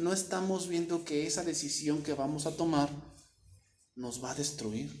hombres no estamos viendo que esa decisión que vamos a tomar nos va a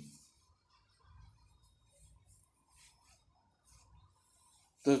destruir.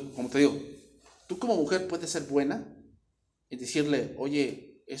 Entonces, como te digo, tú como mujer puedes ser buena y decirle: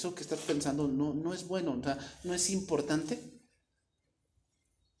 oye, eso que estás pensando no es bueno, o sea, no es importante.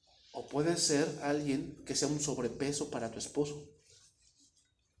 O puede ser alguien que sea un sobrepeso para tu esposo.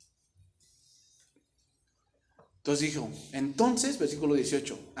 Entonces dijo: entonces, versículo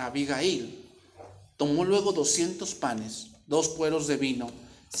 18, Abigail tomó luego 200 panes, 2 cueros de vino,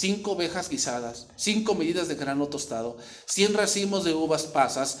 5 ovejas guisadas, 5 medidas de grano tostado, 100 racimos de uvas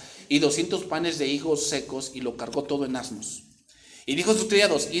pasas y 200 panes de higos secos, y lo cargó todo en asnos. Y dijo a sus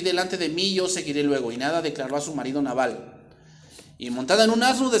criados: id delante de mí, yo seguiré luego. Y nada declaró a su marido Nabal. Y montada en un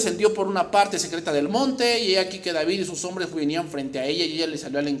asno, descendió por una parte secreta del monte, y he aquí que David y sus hombres venían frente a ella, y ella le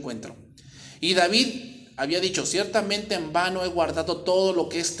salió al encuentro. Y David había dicho: ciertamente en vano he guardado todo lo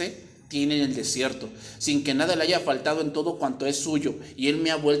que éste tiene en el desierto, sin que nada le haya faltado en todo cuanto es suyo, y él me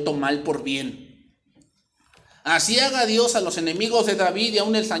ha vuelto mal por bien. Así haga Dios a los enemigos de David y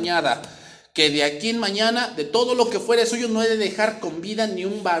aún les añada, que de aquí en mañana, de todo lo que fuere suyo, no he de dejar con vida ni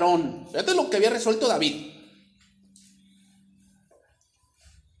un varón. Fíjate lo que había resuelto David.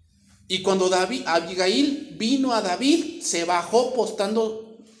 Y cuando Abigail vino a David, se bajó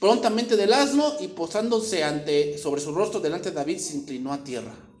postando prontamente del asno, y postándose sobre su rostro delante de David, se inclinó a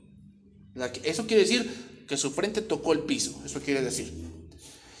tierra. Eso quiere decir que su frente tocó el piso. Eso quiere decir.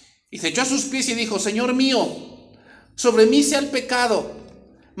 Y se echó a sus pies y dijo: Señor mío, sobre mí sea el pecado,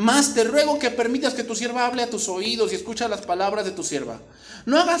 mas te ruego que permitas que tu sierva hable a tus oídos y escucha las palabras de tu sierva.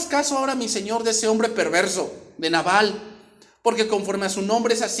 No hagas caso ahora, mi señor, de ese hombre perverso, de Nabal, porque conforme a su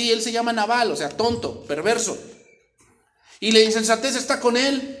nombre es así, él se llama Nabal, o sea, tonto, perverso. Y la insensatez está con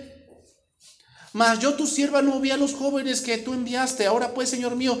él. Mas yo, tu sierva, no vi a los jóvenes que tú enviaste. Ahora pues,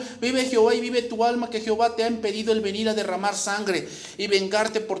 Señor mío, vive Jehová y vive tu alma, que Jehová te ha impedido el venir a derramar sangre y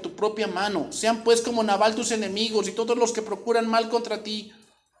vengarte por tu propia mano. Sean pues como Nabal tus enemigos y todos los que procuran mal contra ti.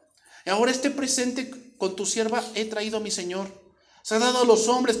 Y ahora este presente con tu sierva he traído a mi Señor. Se ha dado a los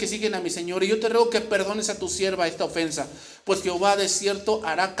hombres que siguen a mi Señor, y yo te ruego que perdones a tu sierva esta ofensa, pues Jehová de cierto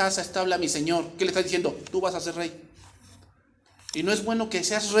hará casa estable a mi Señor. ¿Qué le está diciendo? Tú vas a ser rey. Y no es bueno que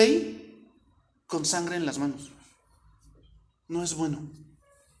seas rey con sangre en las manos. No es bueno.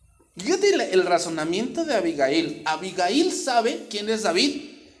 Fíjate el razonamiento de Abigail. Abigail sabe quién es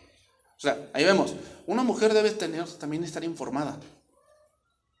David. O sea, ahí vemos, una mujer debe también estar informada.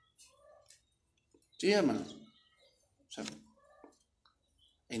 Sí, hermanos. O sea,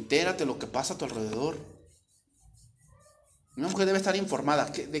 entérate lo que pasa a tu alrededor. Una mujer debe estar informada.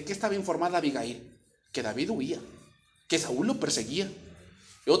 ¿De qué estaba informada Abigail? Que David huía, que Saúl lo perseguía.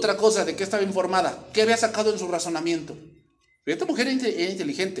 Y otra cosa, ¿de qué estaba informada? ¿Qué había sacado en su razonamiento? Pero esta mujer era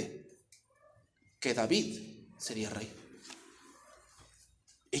inteligente. Que David sería rey.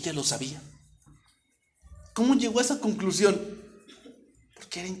 Ella lo sabía. ¿Cómo llegó a esa conclusión?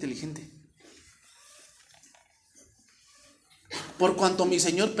 Porque era inteligente. Por cuanto mi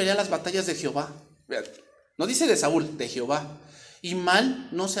Señor pelea las batallas de Jehová. No dice de Saúl, de Jehová. Y mal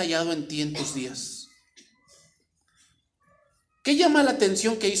no se ha hallado en ti en tus días. ¿Qué llama la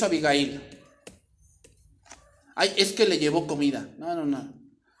atención que hizo Abigail? Ay, es que le llevó comida. No.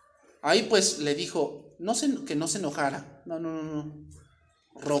 Ahí pues le dijo, que no se enojara. No.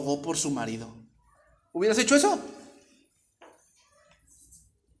 Rogó por su marido. ¿Hubieras hecho eso?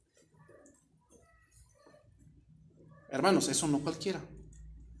 Hermanos, eso no cualquiera.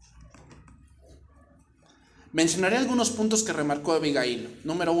 Mencionaré algunos puntos que remarcó Abigail.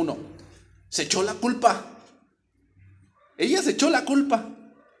 Número 1, se echó la culpa. Ella se echó la culpa.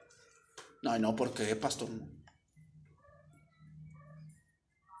 No, ¿por qué, pastor?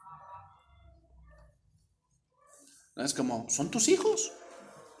 No, es como, son tus hijos.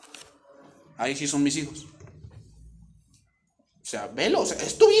 Ahí sí son mis hijos. O sea, velo, o sea,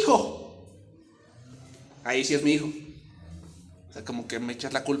 es tu hijo. Ahí sí es mi hijo. O sea, como que me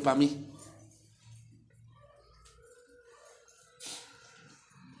echas la culpa a mí.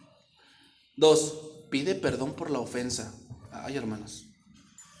 Dos, pide perdón por la ofensa. Ay, hermanos,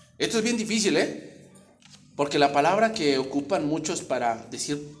 esto es bien difícil, porque la palabra que ocupan muchos para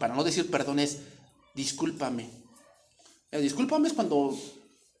no decir perdón es discúlpame. Discúlpame es cuando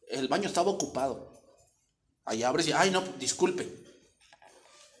el baño estaba ocupado. Ahí abres y, ay, no, disculpe.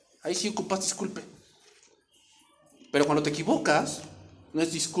 Ahí sí ocupas disculpe. Pero cuando te equivocas, no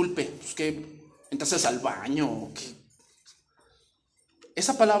es disculpe, pues que entraste al baño. ¿Qué?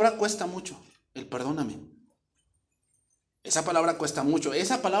 Esa palabra cuesta mucho, el perdóname. Esa palabra cuesta mucho.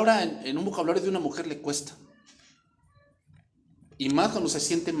 Esa palabra en un vocabulario de una mujer le cuesta. Y más cuando se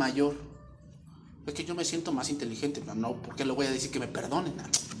siente mayor. Es que yo me siento más inteligente. No, ¿por qué le voy a decir que me perdonen?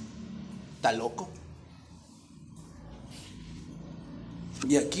 ¿Está loco?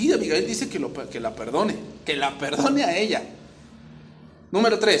 Y aquí Abigail dice que la perdone. Que la perdone a ella.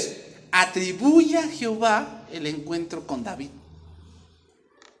 Número 3. Atribuye a Jehová el encuentro con David.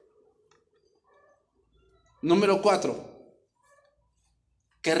 Número 4.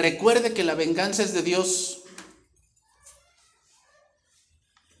 Que recuerde que la venganza es de Dios.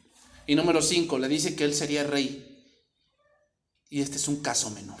 Y número 5, le dice que él sería rey. Y este es un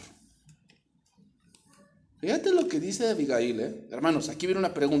caso menor. Fíjate lo que dice Abigail, Hermanos, aquí viene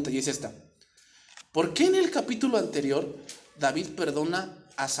una pregunta y es esta. ¿Por qué en el capítulo anterior David perdona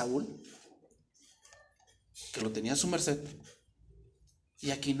a Saúl, que lo tenía a su merced, y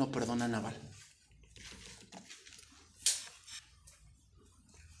aquí no perdona a Nabal?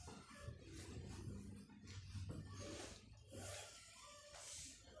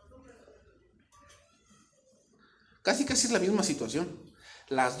 Casi es la misma situación.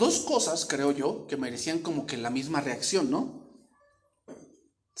 Las dos cosas, creo yo, que merecían como que la misma reacción, ¿no?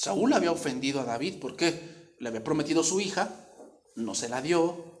 Saúl había ofendido a David porque le había prometido su hija, no se la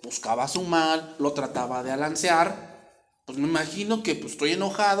dio, buscaba su mal, lo trataba de alancear. Pues me imagino que estoy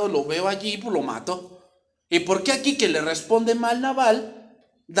enojado, lo veo allí, pues lo mato. ¿Y por qué aquí que le responde mal Nabal,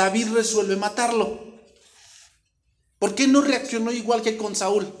 David resuelve matarlo? ¿Por qué no reaccionó igual que con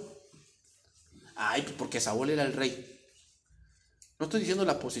Saúl? Ay, pues porque Saúl era el rey. No estoy diciendo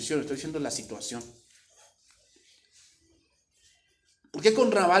la posición, estoy diciendo la situación. ¿Por qué con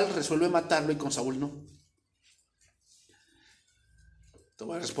Nabal resuelve matarlo y con Saúl no? Te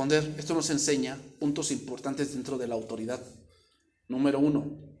voy a responder. Esto nos enseña puntos importantes dentro de la autoridad. Número 1,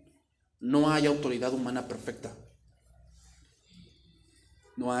 no hay autoridad humana perfecta.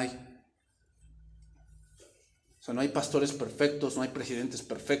 No hay. O sea, no hay pastores perfectos, no hay presidentes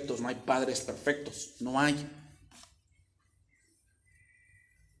perfectos, no hay padres perfectos. No hay.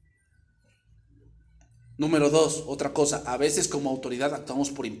 Número 2, otra cosa, a veces como autoridad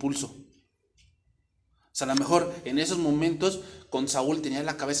actuamos por impulso. O sea, a lo mejor en esos momentos con Saúl tenía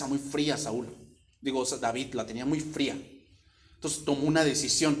la cabeza muy fría, David la tenía muy fría. Entonces tomó una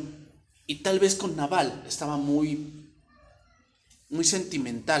decisión. Y tal vez con Nabal estaba muy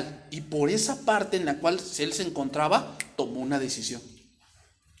sentimental. Y por esa parte en la cual él se encontraba, tomó una decisión.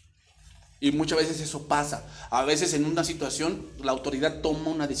 Y muchas veces eso pasa. A veces en una situación la autoridad toma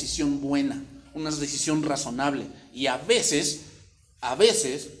una decisión buena, una decisión razonable. Y a veces,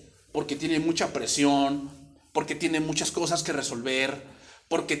 porque tiene mucha presión, porque tiene muchas cosas que resolver,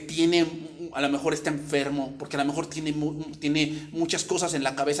 porque a lo mejor está enfermo, porque a lo mejor tiene muchas cosas en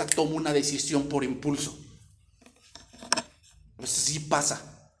la cabeza, toma una decisión por impulso. A veces sí pasa.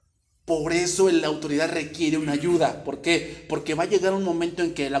 Por eso la autoridad requiere una ayuda. ¿Por qué? Porque va a llegar un momento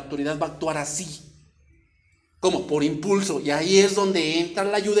en que la autoridad va a actuar así. ¿Cómo? Por impulso. Y ahí es donde entra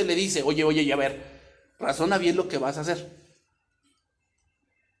la ayuda y le dice, oye, ya ver, razona bien lo que vas a hacer.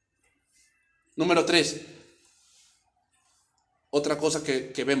 Número 3. Otra cosa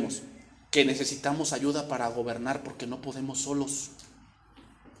que vemos, que necesitamos ayuda para gobernar porque no podemos solos.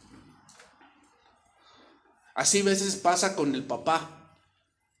 Así a veces pasa con el papá.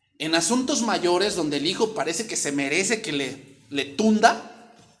 En asuntos mayores donde el hijo parece que se merece que le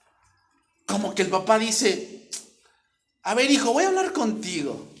tunda, como que el papá dice, a ver hijo, voy a hablar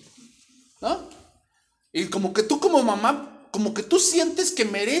contigo, ¿no? Y como que tú como mamá, como que tú sientes que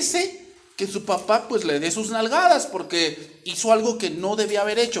merece que su papá pues le dé sus nalgadas porque hizo algo que no debía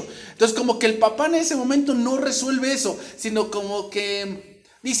haber hecho. Entonces como que el papá en ese momento no resuelve eso, sino como que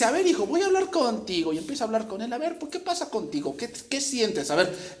dice, a ver hijo, voy a hablar contigo. Y empieza a hablar con él, a ver, ¿qué pasa contigo? ¿Qué sientes? A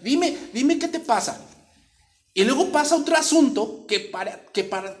ver, dime qué te pasa. Y luego pasa otro asunto que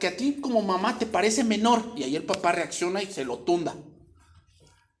a ti como mamá te parece menor. Y ahí el papá reacciona y se lo tunda.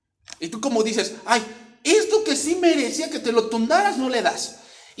 Y tú como dices, ay, esto que sí merecía que te lo tundaras, no le das.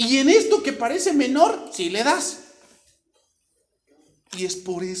 Y en esto que parece menor, sí le das. Y es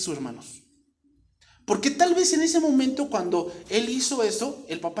por eso, hermanos. Porque tal vez en ese momento cuando él hizo eso,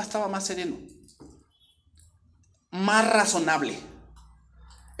 el papá estaba más sereno, más razonable.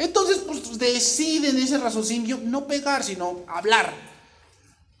 Entonces, pues decide en ese raciocinio no pegar, sino hablar.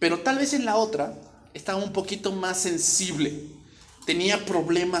 Pero tal vez en la otra estaba un poquito más sensible. Tenía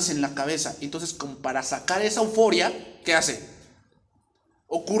problemas en la cabeza. Entonces, como para sacar esa euforia, ¿qué hace?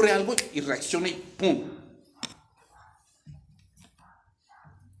 Ocurre algo y reacciona y ¡pum!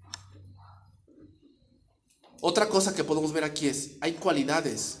 Otra cosa que podemos ver aquí es, hay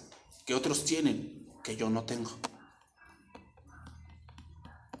cualidades que otros tienen que yo no tengo.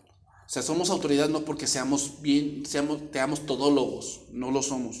 O sea, somos autoridad no porque seamos todólogos, no lo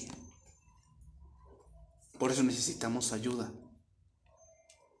somos. Por eso necesitamos ayuda.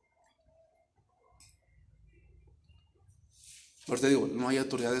 Por eso te digo, no hay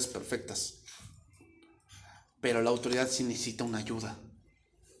autoridades perfectas, pero la autoridad sí necesita una ayuda.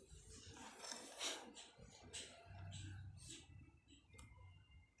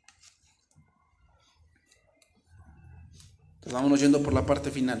 Entonces vámonos yendo por la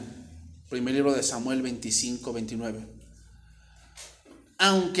parte final. Primer libro de Samuel 25-29.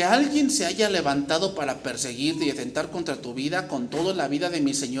 Aunque alguien se haya levantado para perseguirte y atentar contra tu vida, con todo la vida de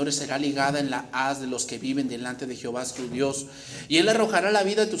mis señores será ligada en la haz de los que viven delante de Jehová tu Dios, y él arrojará la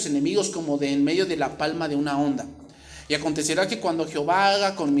vida de tus enemigos como de en medio de la palma de una onda. Y acontecerá que cuando Jehová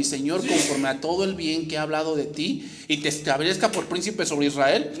haga con mi señor conforme a todo el bien que ha hablado de ti, y te establezca por príncipe sobre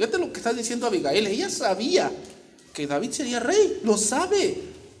Israel. Fíjate lo que está diciendo Abigail. Ella sabía que David sería rey, lo sabe,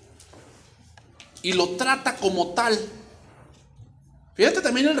 y lo trata como tal. Fíjate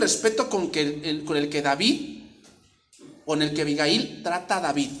también el respeto con el que Abigail trata a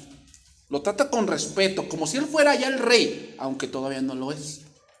David. Lo trata con respeto, como si él fuera ya el rey, aunque todavía no lo es.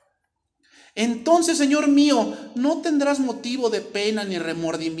 Entonces, Señor mío, no tendrás motivo de pena ni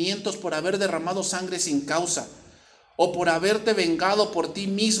remordimientos por haber derramado sangre sin causa, o por haberte vengado por ti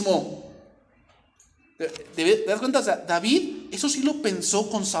mismo. ¿Te das cuenta? O sea, David, eso sí lo pensó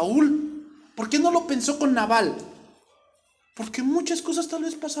con Saúl. ¿Por qué no lo pensó con Nabal? Porque muchas cosas tal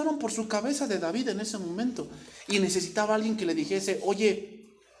vez pasaron por su cabeza de David en ese momento. Y necesitaba a alguien que le dijese,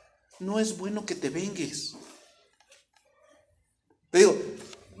 oye, no es bueno que te vengues. Te digo,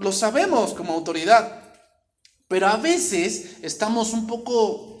 lo sabemos como autoridad, pero a veces estamos un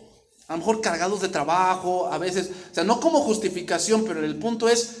poco, a lo mejor cargados de trabajo, a veces, o sea, no como justificación, pero el punto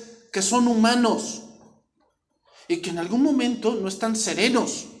es que son humanos y que en algún momento no están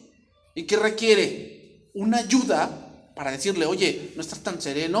serenos y que requiere una ayuda para decirle, oye, no estás tan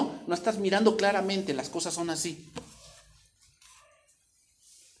sereno, no estás mirando claramente, las cosas son así.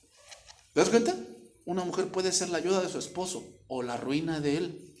 ¿Te das cuenta? Una mujer puede ser la ayuda de su esposo o la ruina de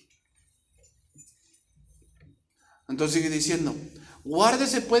él. Entonces sigue diciendo,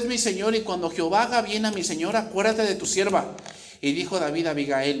 guárdese pues mi señor, y cuando Jehová haga bien a mi señor, acuérdate de tu sierva. Y dijo David a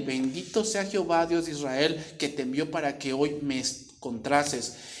Abigail, bendito sea Jehová Dios de Israel, que te envió para que hoy me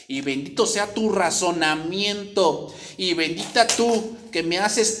encontrases. Y bendito sea tu razonamiento, y bendita tú que me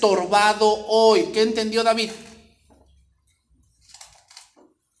has estorbado hoy. ¿Qué entendió David?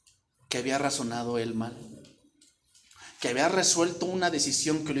 Que había razonado él mal, que había resuelto una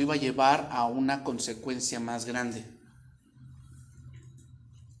decisión que lo iba a llevar a una consecuencia más grande.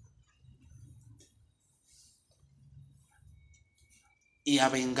 Y a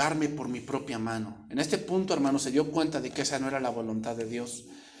vengarme por mi propia mano. En este punto, hermanos, se dio cuenta de que esa no era la voluntad de Dios.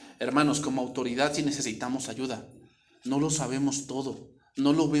 Hermanos, como autoridad sí necesitamos ayuda. No lo sabemos todo,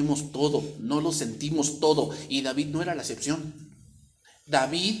 no lo vemos todo, no lo sentimos todo. Y David no era la excepción.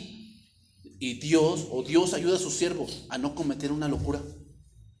 David y Dios, o Dios ayuda a sus siervos a no cometer una locura.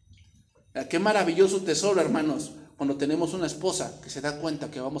 Qué maravilloso tesoro, hermanos, cuando tenemos una esposa que se da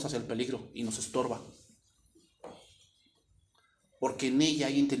cuenta que vamos hacia el peligro y nos estorba. Porque en ella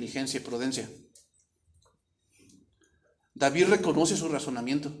hay inteligencia y prudencia. David reconoce su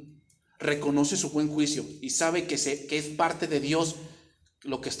razonamiento, reconoce su buen juicio y sabe que es parte de Dios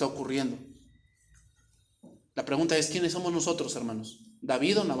lo que está ocurriendo. La pregunta es, ¿quiénes somos nosotros, hermanos?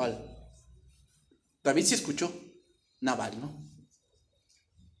 ¿David o Nabal? David sí escuchó, Nabal, ¿no?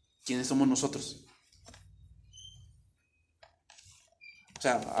 ¿Quiénes somos nosotros? O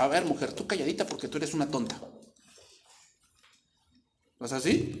sea, a ver, mujer, tú calladita porque tú eres una tonta. ¿No es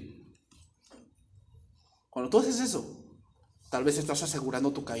así? Cuando tú haces eso, tal vez estás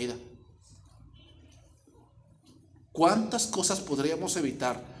asegurando tu caída. ¿Cuántas cosas podríamos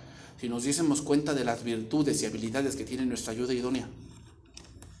evitar si nos diésemos cuenta de las virtudes y habilidades que tiene nuestra ayuda idónea?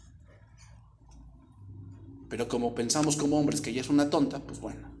 Pero como pensamos como hombres que ella es una tonta, pues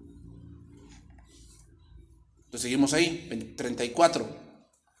bueno. Entonces seguimos ahí,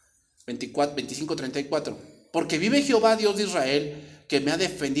 25:34. Porque vive Jehová Dios de Israel, que me ha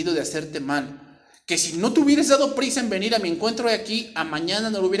defendido de hacerte mal, que si no te hubieras dado prisa en venir a mi encuentro de aquí, a mañana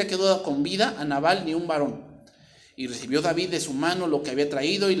no le hubiera quedado con vida a Nabal ni un varón. Y recibió David de su mano lo que había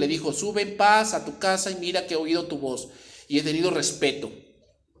traído y le dijo, sube en paz a tu casa y mira que he oído tu voz y he tenido respeto.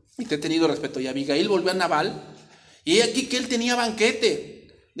 Y te he tenido respeto. Y Abigail volvió a Nabal, y he aquí que él tenía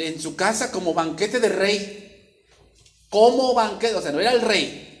banquete en su casa, como banquete de rey. Como banquete, o sea, no era el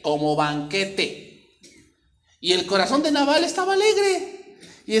rey, como banquete. Y el corazón de Nabal estaba alegre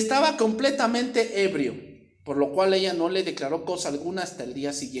y estaba completamente ebrio, por lo cual ella no le declaró cosa alguna hasta el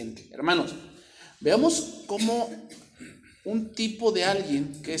día siguiente. Hermanos, veamos cómo un tipo de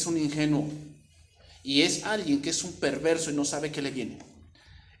alguien que es un ingenuo y es alguien que es un perverso y no sabe qué le viene.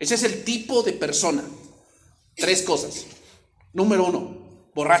 Ese es el tipo de persona. 3 cosas. Número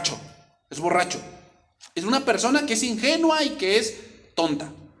 1, borracho. Es borracho. Es una persona que es ingenua y que es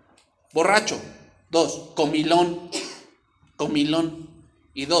tonta. Borracho. 2, comilón.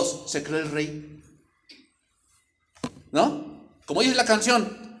 Y 2, se cree el rey. ¿No? Como dice la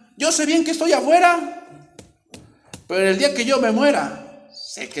canción, yo sé bien que estoy afuera, pero el día que yo me muera,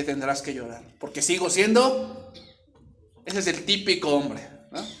 sé que tendrás que llorar, porque sigo siendo, ese es el típico hombre,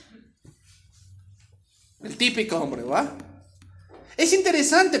 ¿no? El típico hombre, ¿va? Es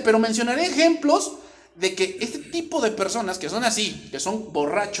interesante, pero mencionaré ejemplos de que este tipo de personas que son así, que son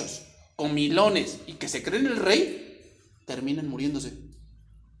borrachos, comilones y que se creen el rey, terminan muriéndose.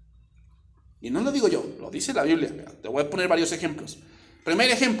 Y no lo digo yo, lo dice la Biblia. Te voy a poner varios ejemplos. Primer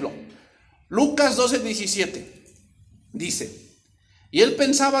ejemplo, Lucas 12:17. Dice, y él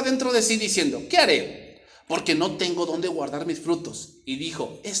pensaba dentro de sí diciendo, ¿qué haré? Porque no tengo dónde guardar mis frutos. Y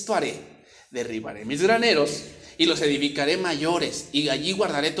dijo, esto haré, derribaré mis graneros y los edificaré mayores, y allí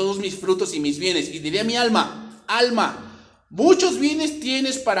guardaré todos mis frutos y mis bienes. Y diré a mi alma, alma, muchos bienes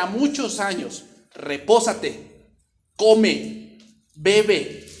tienes para muchos años. Repósate, come,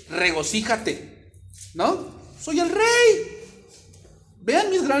 bebe, regocíjate, ¿no? Soy el rey.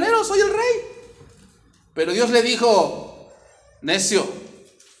 Vean mis graneros, soy el rey. Pero Dios le dijo, necio,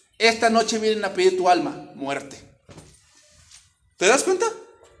 esta noche vienen a pedir tu alma, muerte. ¿Te das cuenta?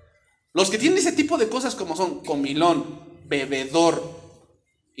 Los que tienen ese tipo de cosas como son comilón, bebedor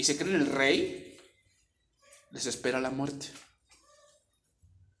y se creen el rey, les espera la muerte.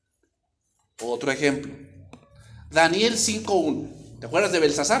 Otro ejemplo, Daniel 5:1. ¿Te acuerdas de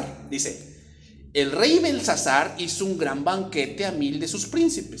Belsasar? Dice, el rey Belsasar hizo un gran banquete a 1000 de sus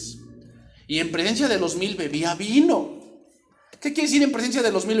príncipes, y en presencia de los 1000 bebía vino. ¿Qué quiere decir en presencia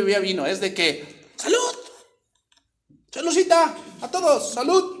de los 1000 bebía vino? Es de que, ¡salud! ¡Saludcita! A todos,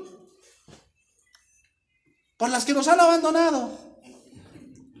 ¡salud! Por las que nos han abandonado,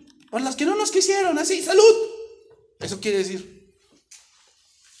 por las que no nos quisieron, así, ¡salud! Eso quiere decir.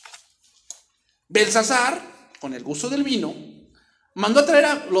 Belsasar, con el gusto del vino, mandó a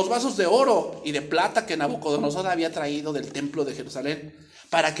traer los vasos de oro y de plata que Nabucodonosor había traído del templo de Jerusalén,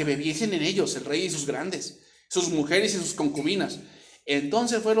 para que bebiesen en ellos el rey y sus grandes, sus mujeres y sus concubinas.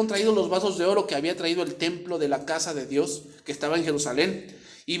 Entonces fueron traídos los vasos de oro que había traído el templo de la casa de Dios que estaba en Jerusalén,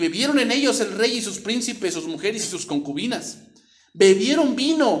 y bebieron en ellos el rey y sus príncipes, sus mujeres y sus concubinas. Bebieron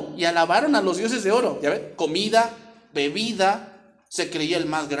vino y alabaron a los dioses de oro. ¿Ya ven? Comida, bebida, se creía el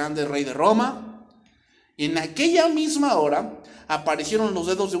más grande rey de Roma. Y en aquella misma hora aparecieron los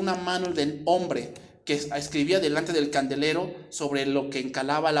dedos de una mano del hombre que escribía delante del candelero sobre lo que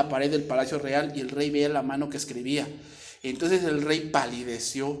encalaba la pared del palacio real, y el rey veía la mano que escribía. Entonces el rey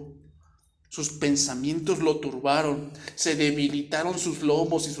palideció, sus pensamientos lo turbaron, se debilitaron sus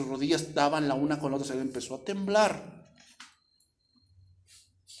lomos y sus rodillas daban la una con la otra, se le empezó a temblar.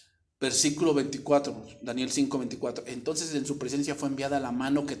 Versículo 24, Daniel 5:24. Entonces en su presencia fue enviada la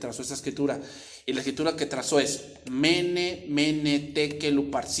mano que trazó esta escritura, y la escritura que trazó es Mene, Mene, Tekel,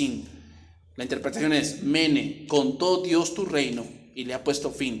 Uparsin. La interpretación es: Mene, contó Dios tu reino y le ha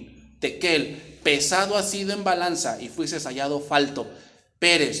puesto fin. Tekel, pesado has sido en balanza y fuiste hallado falto.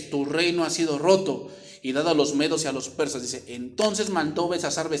 Pérez, tu reino ha sido roto y dado a los medos y a los persas. Dice, entonces mandó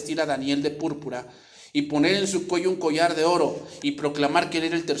Belsasar vestir a Daniel de púrpura y poner en su cuello un collar de oro y proclamar que él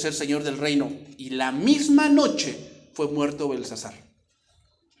era el tercer señor del reino. Y la misma noche fue muerto Belsasar.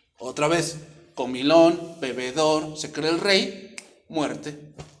 Otra vez, comilón, bebedor, se cree el rey,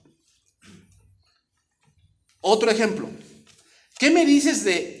 muerte. Otro ejemplo, ¿qué me dices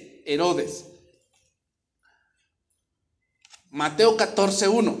de Herodes? Mateo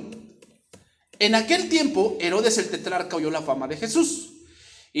 14:1. En aquel tiempo, Herodes el tetrarca oyó la fama de Jesús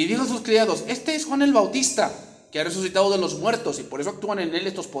y dijo a sus criados, este es Juan el Bautista, que ha resucitado de los muertos, y por eso actúan en él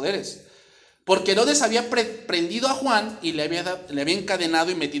estos poderes. Porque Herodes había prendido a Juan y le había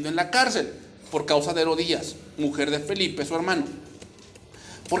encadenado y metido en la cárcel por causa de Herodías, mujer de Felipe, su hermano.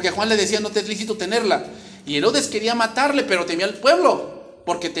 Porque a Juan le decía, no te es lícito tenerla. Y Herodes quería matarle, pero temía al pueblo,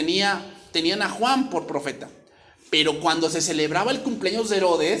 porque tenían a Juan por profeta. Pero cuando se celebraba el cumpleaños de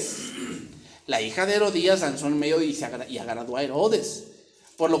Herodes, la hija de Herodías lanzó en medio y agradó a Herodes,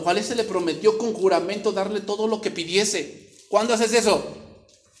 por lo cual se le prometió con juramento darle todo lo que pidiese. ¿Cuándo haces eso?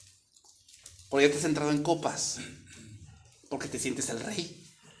 Porque ya te has entrado en copas, porque te sientes el rey.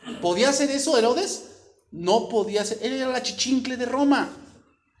 ¿Podía hacer eso Herodes? No podía hacer. Él era la chichincle de Roma.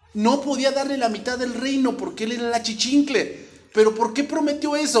 No podía darle la mitad del reino porque él era la chichincle. ¿Pero por qué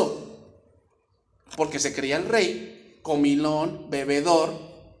prometió eso? Porque se creía el rey, comilón,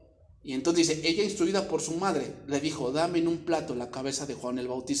 bebedor. Y entonces dice, ella instruida por su madre, le dijo, dame en un plato la cabeza de Juan el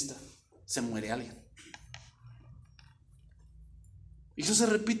Bautista. Se muere alguien. Y eso se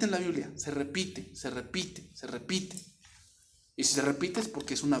repite en la Biblia, se repite, se repite, se repite. Y si se repite es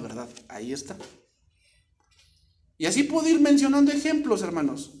porque es una verdad, ahí está. Y así puedo ir mencionando ejemplos,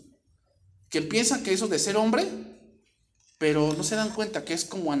 hermanos, que piensan que eso de ser hombre, pero no se dan cuenta que es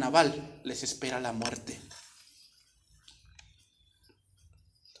como a Nabal, les espera la muerte.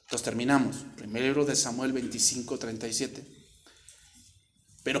 Entonces terminamos. Primer libro de Samuel 25:37.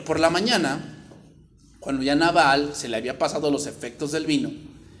 Pero por la mañana, cuando ya Nabal se le había pasado los efectos del vino,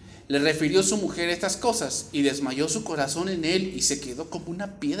 le refirió a su mujer estas cosas y desmayó su corazón en él y se quedó como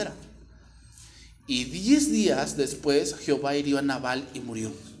una piedra. Y 10 días después Jehová hirió a Nabal y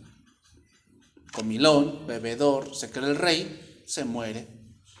murió. Comilón, bebedor, se cree el rey, se muere.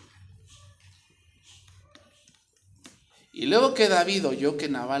 Y luego que David oyó que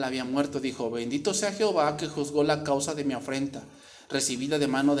Nabal había muerto, dijo, bendito sea Jehová que juzgó la causa de mi afrenta, recibida de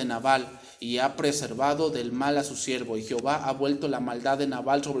mano de Nabal, y ha preservado del mal a su siervo. Y Jehová ha vuelto la maldad de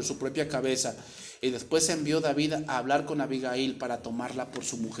Nabal sobre su propia cabeza. Y después envió David a hablar con Abigail para tomarla por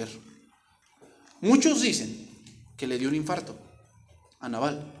su mujer. Muchos dicen que le dio un infarto a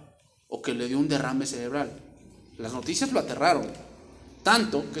Nabal, o que le dio un derrame cerebral. Las noticias lo aterraron,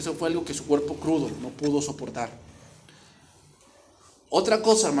 tanto que eso fue algo que su cuerpo crudo no pudo soportar. Otra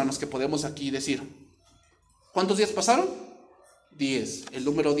cosa, hermanos, que podemos aquí decir. ¿Cuántos días pasaron? 10. El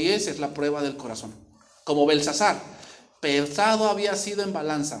número 10 es la prueba del corazón. Como Belsasar, pesado había sido en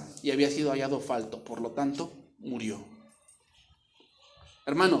balanza y había sido hallado falto, por lo tanto, murió.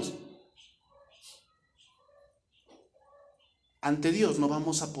 Hermanos, ante Dios no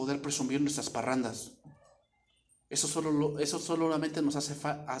vamos a poder presumir nuestras parrandas. Eso solamente nos hace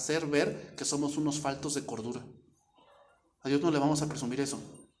hacer ver que somos unos faltos de cordura. A Dios no le vamos a presumir eso.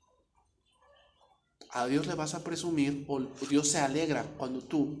 A Dios le vas a presumir, o Dios se alegra cuando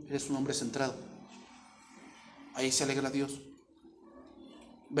tú eres un hombre centrado. Ahí se alegra Dios.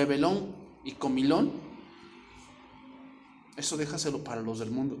 Bebelón y comilón, eso déjaselo para los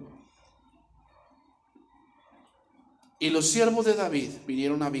del mundo. Y los siervos de David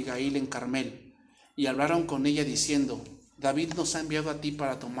vinieron a Abigail en Carmel y hablaron con ella diciendo: David nos ha enviado a ti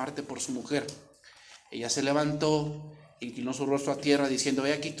para tomarte por su mujer. Ella se levantó, inclinó su rostro a tierra diciendo: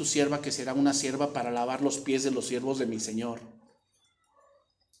 he aquí tu sierva, que será una sierva para lavar los pies de los siervos de mi señor.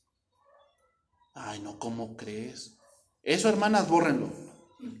 Ay, no, ¿cómo crees? Eso, hermanas, bórrenlo.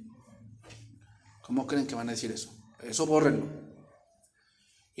 ¿Cómo creen que van a decir eso? Eso bórrenlo.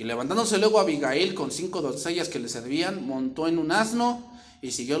 Y levantándose luego Abigail con 5 doncellas que le servían, montó en un asno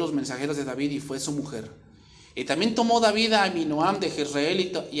y siguió a los mensajeros de David y fue su mujer. Y también tomó David a Ahinoam de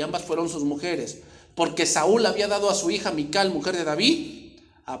Jezreel y ambas fueron sus mujeres, porque Saúl había dado a su hija Mical, mujer de David,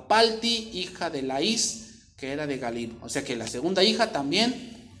 a Palti, hija de Laís, que era de Galim. O sea que la segunda hija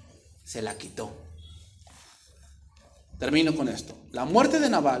también se la quitó. Termino con esto. La muerte de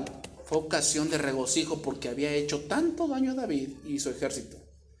Nabal fue ocasión de regocijo porque había hecho tanto daño a David y su ejército.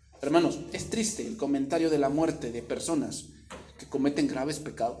 Hermanos, es triste el comentario de la muerte de personas que cometen graves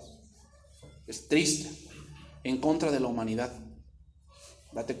pecados. Es triste, en contra de la humanidad.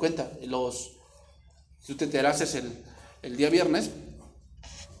 Date cuenta, si tú te enteraste el día viernes,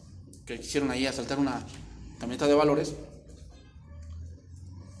 que quisieron ahí asaltar una camioneta de valores,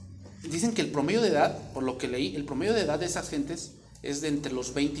 dicen que el promedio de edad, por lo que leí, el promedio de edad de esas gentes es de entre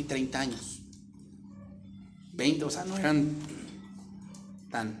los 20 y 30 años. 20, o sea, no eran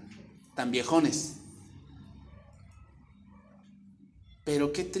tan viejones.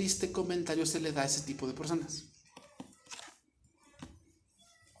 Pero qué triste comentario se le da a ese tipo de personas.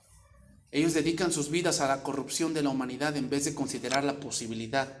 Ellos dedican sus vidas a la corrupción de la humanidad en vez de considerar la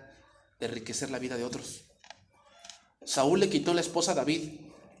posibilidad de enriquecer la vida de otros. Saúl le quitó la esposa a David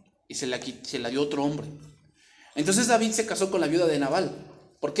y se la dio a otro hombre. Entonces David se casó con la viuda de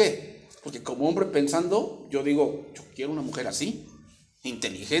Nabal. ¿Por qué? Porque como hombre pensando, yo digo, yo quiero una mujer así,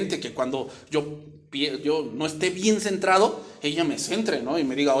 inteligente, que cuando yo no esté bien centrado, ella me centre, ¿no? Y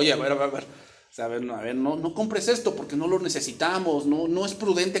me diga: oye, a ver, o sea, no compres esto porque no lo necesitamos, no es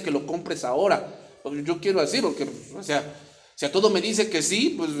prudente que lo compres ahora. Yo quiero así, porque, o sea, si a todo me dice que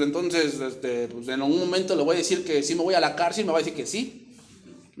sí, pues entonces, pues en algún momento le voy a decir que sí, me voy a la cárcel, me va a decir que sí,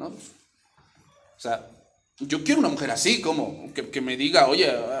 ¿no? O sea, yo quiero una mujer así, como que me diga: oye,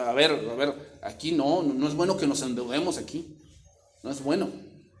 a ver, aquí no es bueno que nos endeudemos aquí, no es bueno.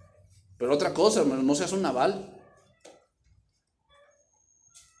 Pero otra cosa, hermano, no seas un Nabal,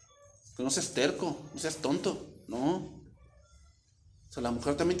 que no seas terco, no seas tonto, no. O sea, la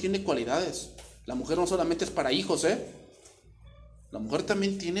mujer también tiene cualidades. La mujer no solamente es para hijos, la mujer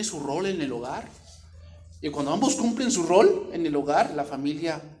también tiene su rol en el hogar. Y cuando ambos cumplen su rol en el hogar, la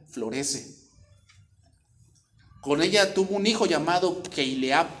familia florece. Con ella tuvo un hijo llamado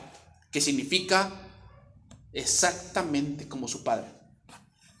Keileab, que significa exactamente como su padre.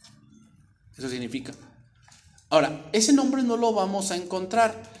 Eso significa. Ahora, ese nombre no lo vamos a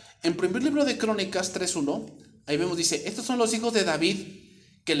encontrar. En primer libro de Crónicas 3:1, ahí vemos, dice: estos son los hijos de David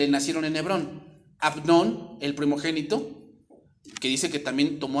que le nacieron en Hebrón. Abnón, el primogénito, que dice que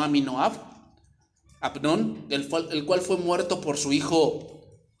también tomó a Ahinoam. Abnón, el cual fue muerto por su hijo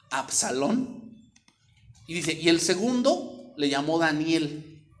Absalón. Y dice, y el segundo le llamó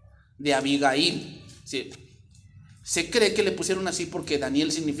Daniel, de Abigail. Sí. Se cree que le pusieron así porque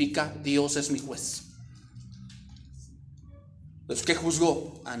Daniel significa Dios es mi juez. Entonces, ¿qué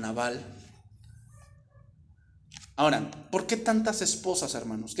juzgó? A Nabal. Ahora, ¿por qué tantas esposas,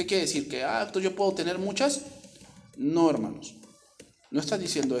 hermanos? ¿Qué quiere decir? ¿Que entonces yo puedo tener muchas? No, hermanos. No está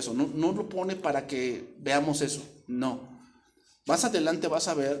diciendo eso. No lo pone para que veamos eso. No. Más adelante vas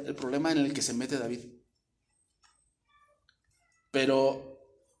a ver el problema en el que se mete David. Pero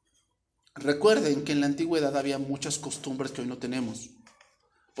recuerden que en la antigüedad había muchas costumbres que hoy no tenemos.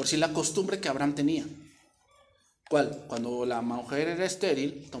 Por si la costumbre que Abraham tenía. ¿Cuál? Cuando la mujer era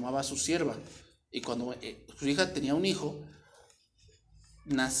estéril, tomaba a su sierva. Y cuando su hija tenía un hijo,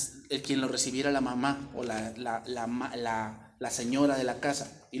 el quien lo recibiera la mamá o la la señora de la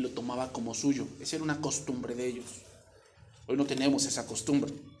casa, y lo tomaba como suyo. Esa era una costumbre de ellos. Hoy no tenemos esa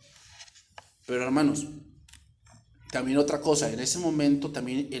costumbre. Pero hermanos, también otra cosa, en ese momento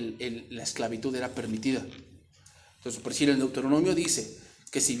también la esclavitud era permitida. Entonces, por decir, el Deuteronomio dice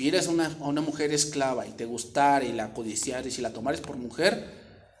que si vieras a una mujer esclava y te gustara y la codiciares y la tomares por mujer,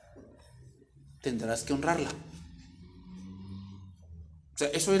 tendrás que honrarla. O sea,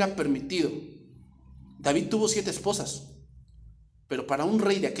 eso era permitido. David tuvo 7 esposas, pero para un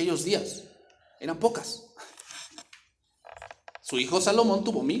rey de aquellos días eran pocas. Su hijo Salomón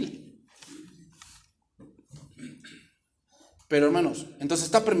tuvo 1000. Pero hermanos, ¿entonces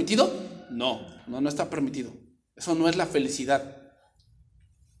está permitido? No está permitido. Eso no es la felicidad.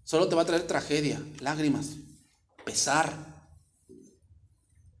 Solo te va a traer tragedia, lágrimas, pesar.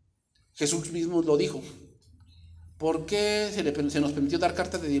 Jesús mismo lo dijo. ¿Por qué se nos permitió dar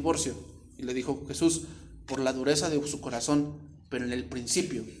cartas de divorcio? Y le dijo Jesús, por la dureza de su corazón. Pero en el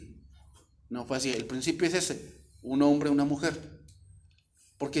principio, no fue así. El principio es ese, un hombre, una mujer.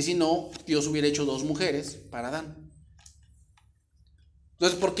 Porque si no, Dios hubiera hecho 2 mujeres para Adán.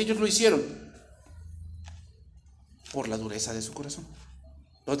 Entonces, ¿por qué ellos lo hicieron? Por la dureza de su corazón.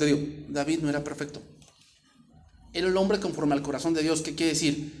 Entonces te digo, David no era perfecto. Era el hombre conforme al corazón de Dios. ¿Qué quiere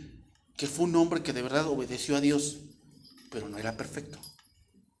decir? Que fue un hombre que de verdad obedeció a Dios, pero no era perfecto.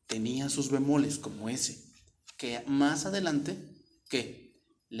 Tenía sus bemoles como ese, que más adelante, ¿qué?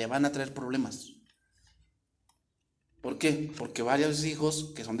 Le van a traer problemas. ¿Por qué? Porque varios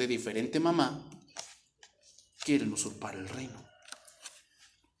hijos que son de diferente mamá quieren usurpar el reino.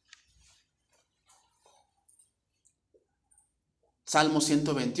 Salmo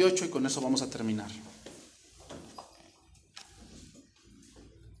 128, y con eso vamos a terminar.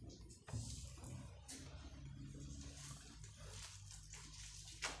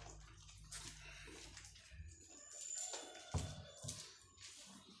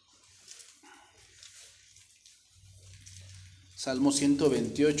 Salmo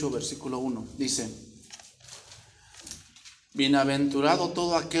 128, versículo 1, dice: Bienaventurado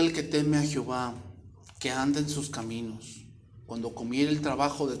todo aquel que teme a Jehová, que anda en sus caminos. Cuando comiere el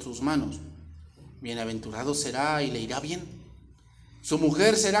trabajo de sus manos, bienaventurado será y le irá bien. Su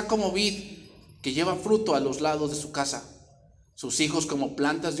mujer será como vid que lleva fruto a los lados de su casa, sus hijos como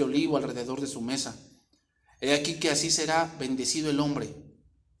plantas de olivo alrededor de su mesa. He aquí que así será bendecido el hombre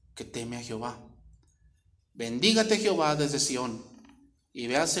que teme a Jehová. Bendígate Jehová desde Sión, y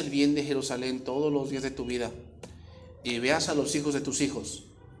veas el bien de Jerusalén todos los días de tu vida, y veas a los hijos de tus hijos,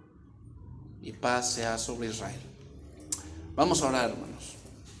 y paz sea sobre Israel. Vamos a orar, hermanos.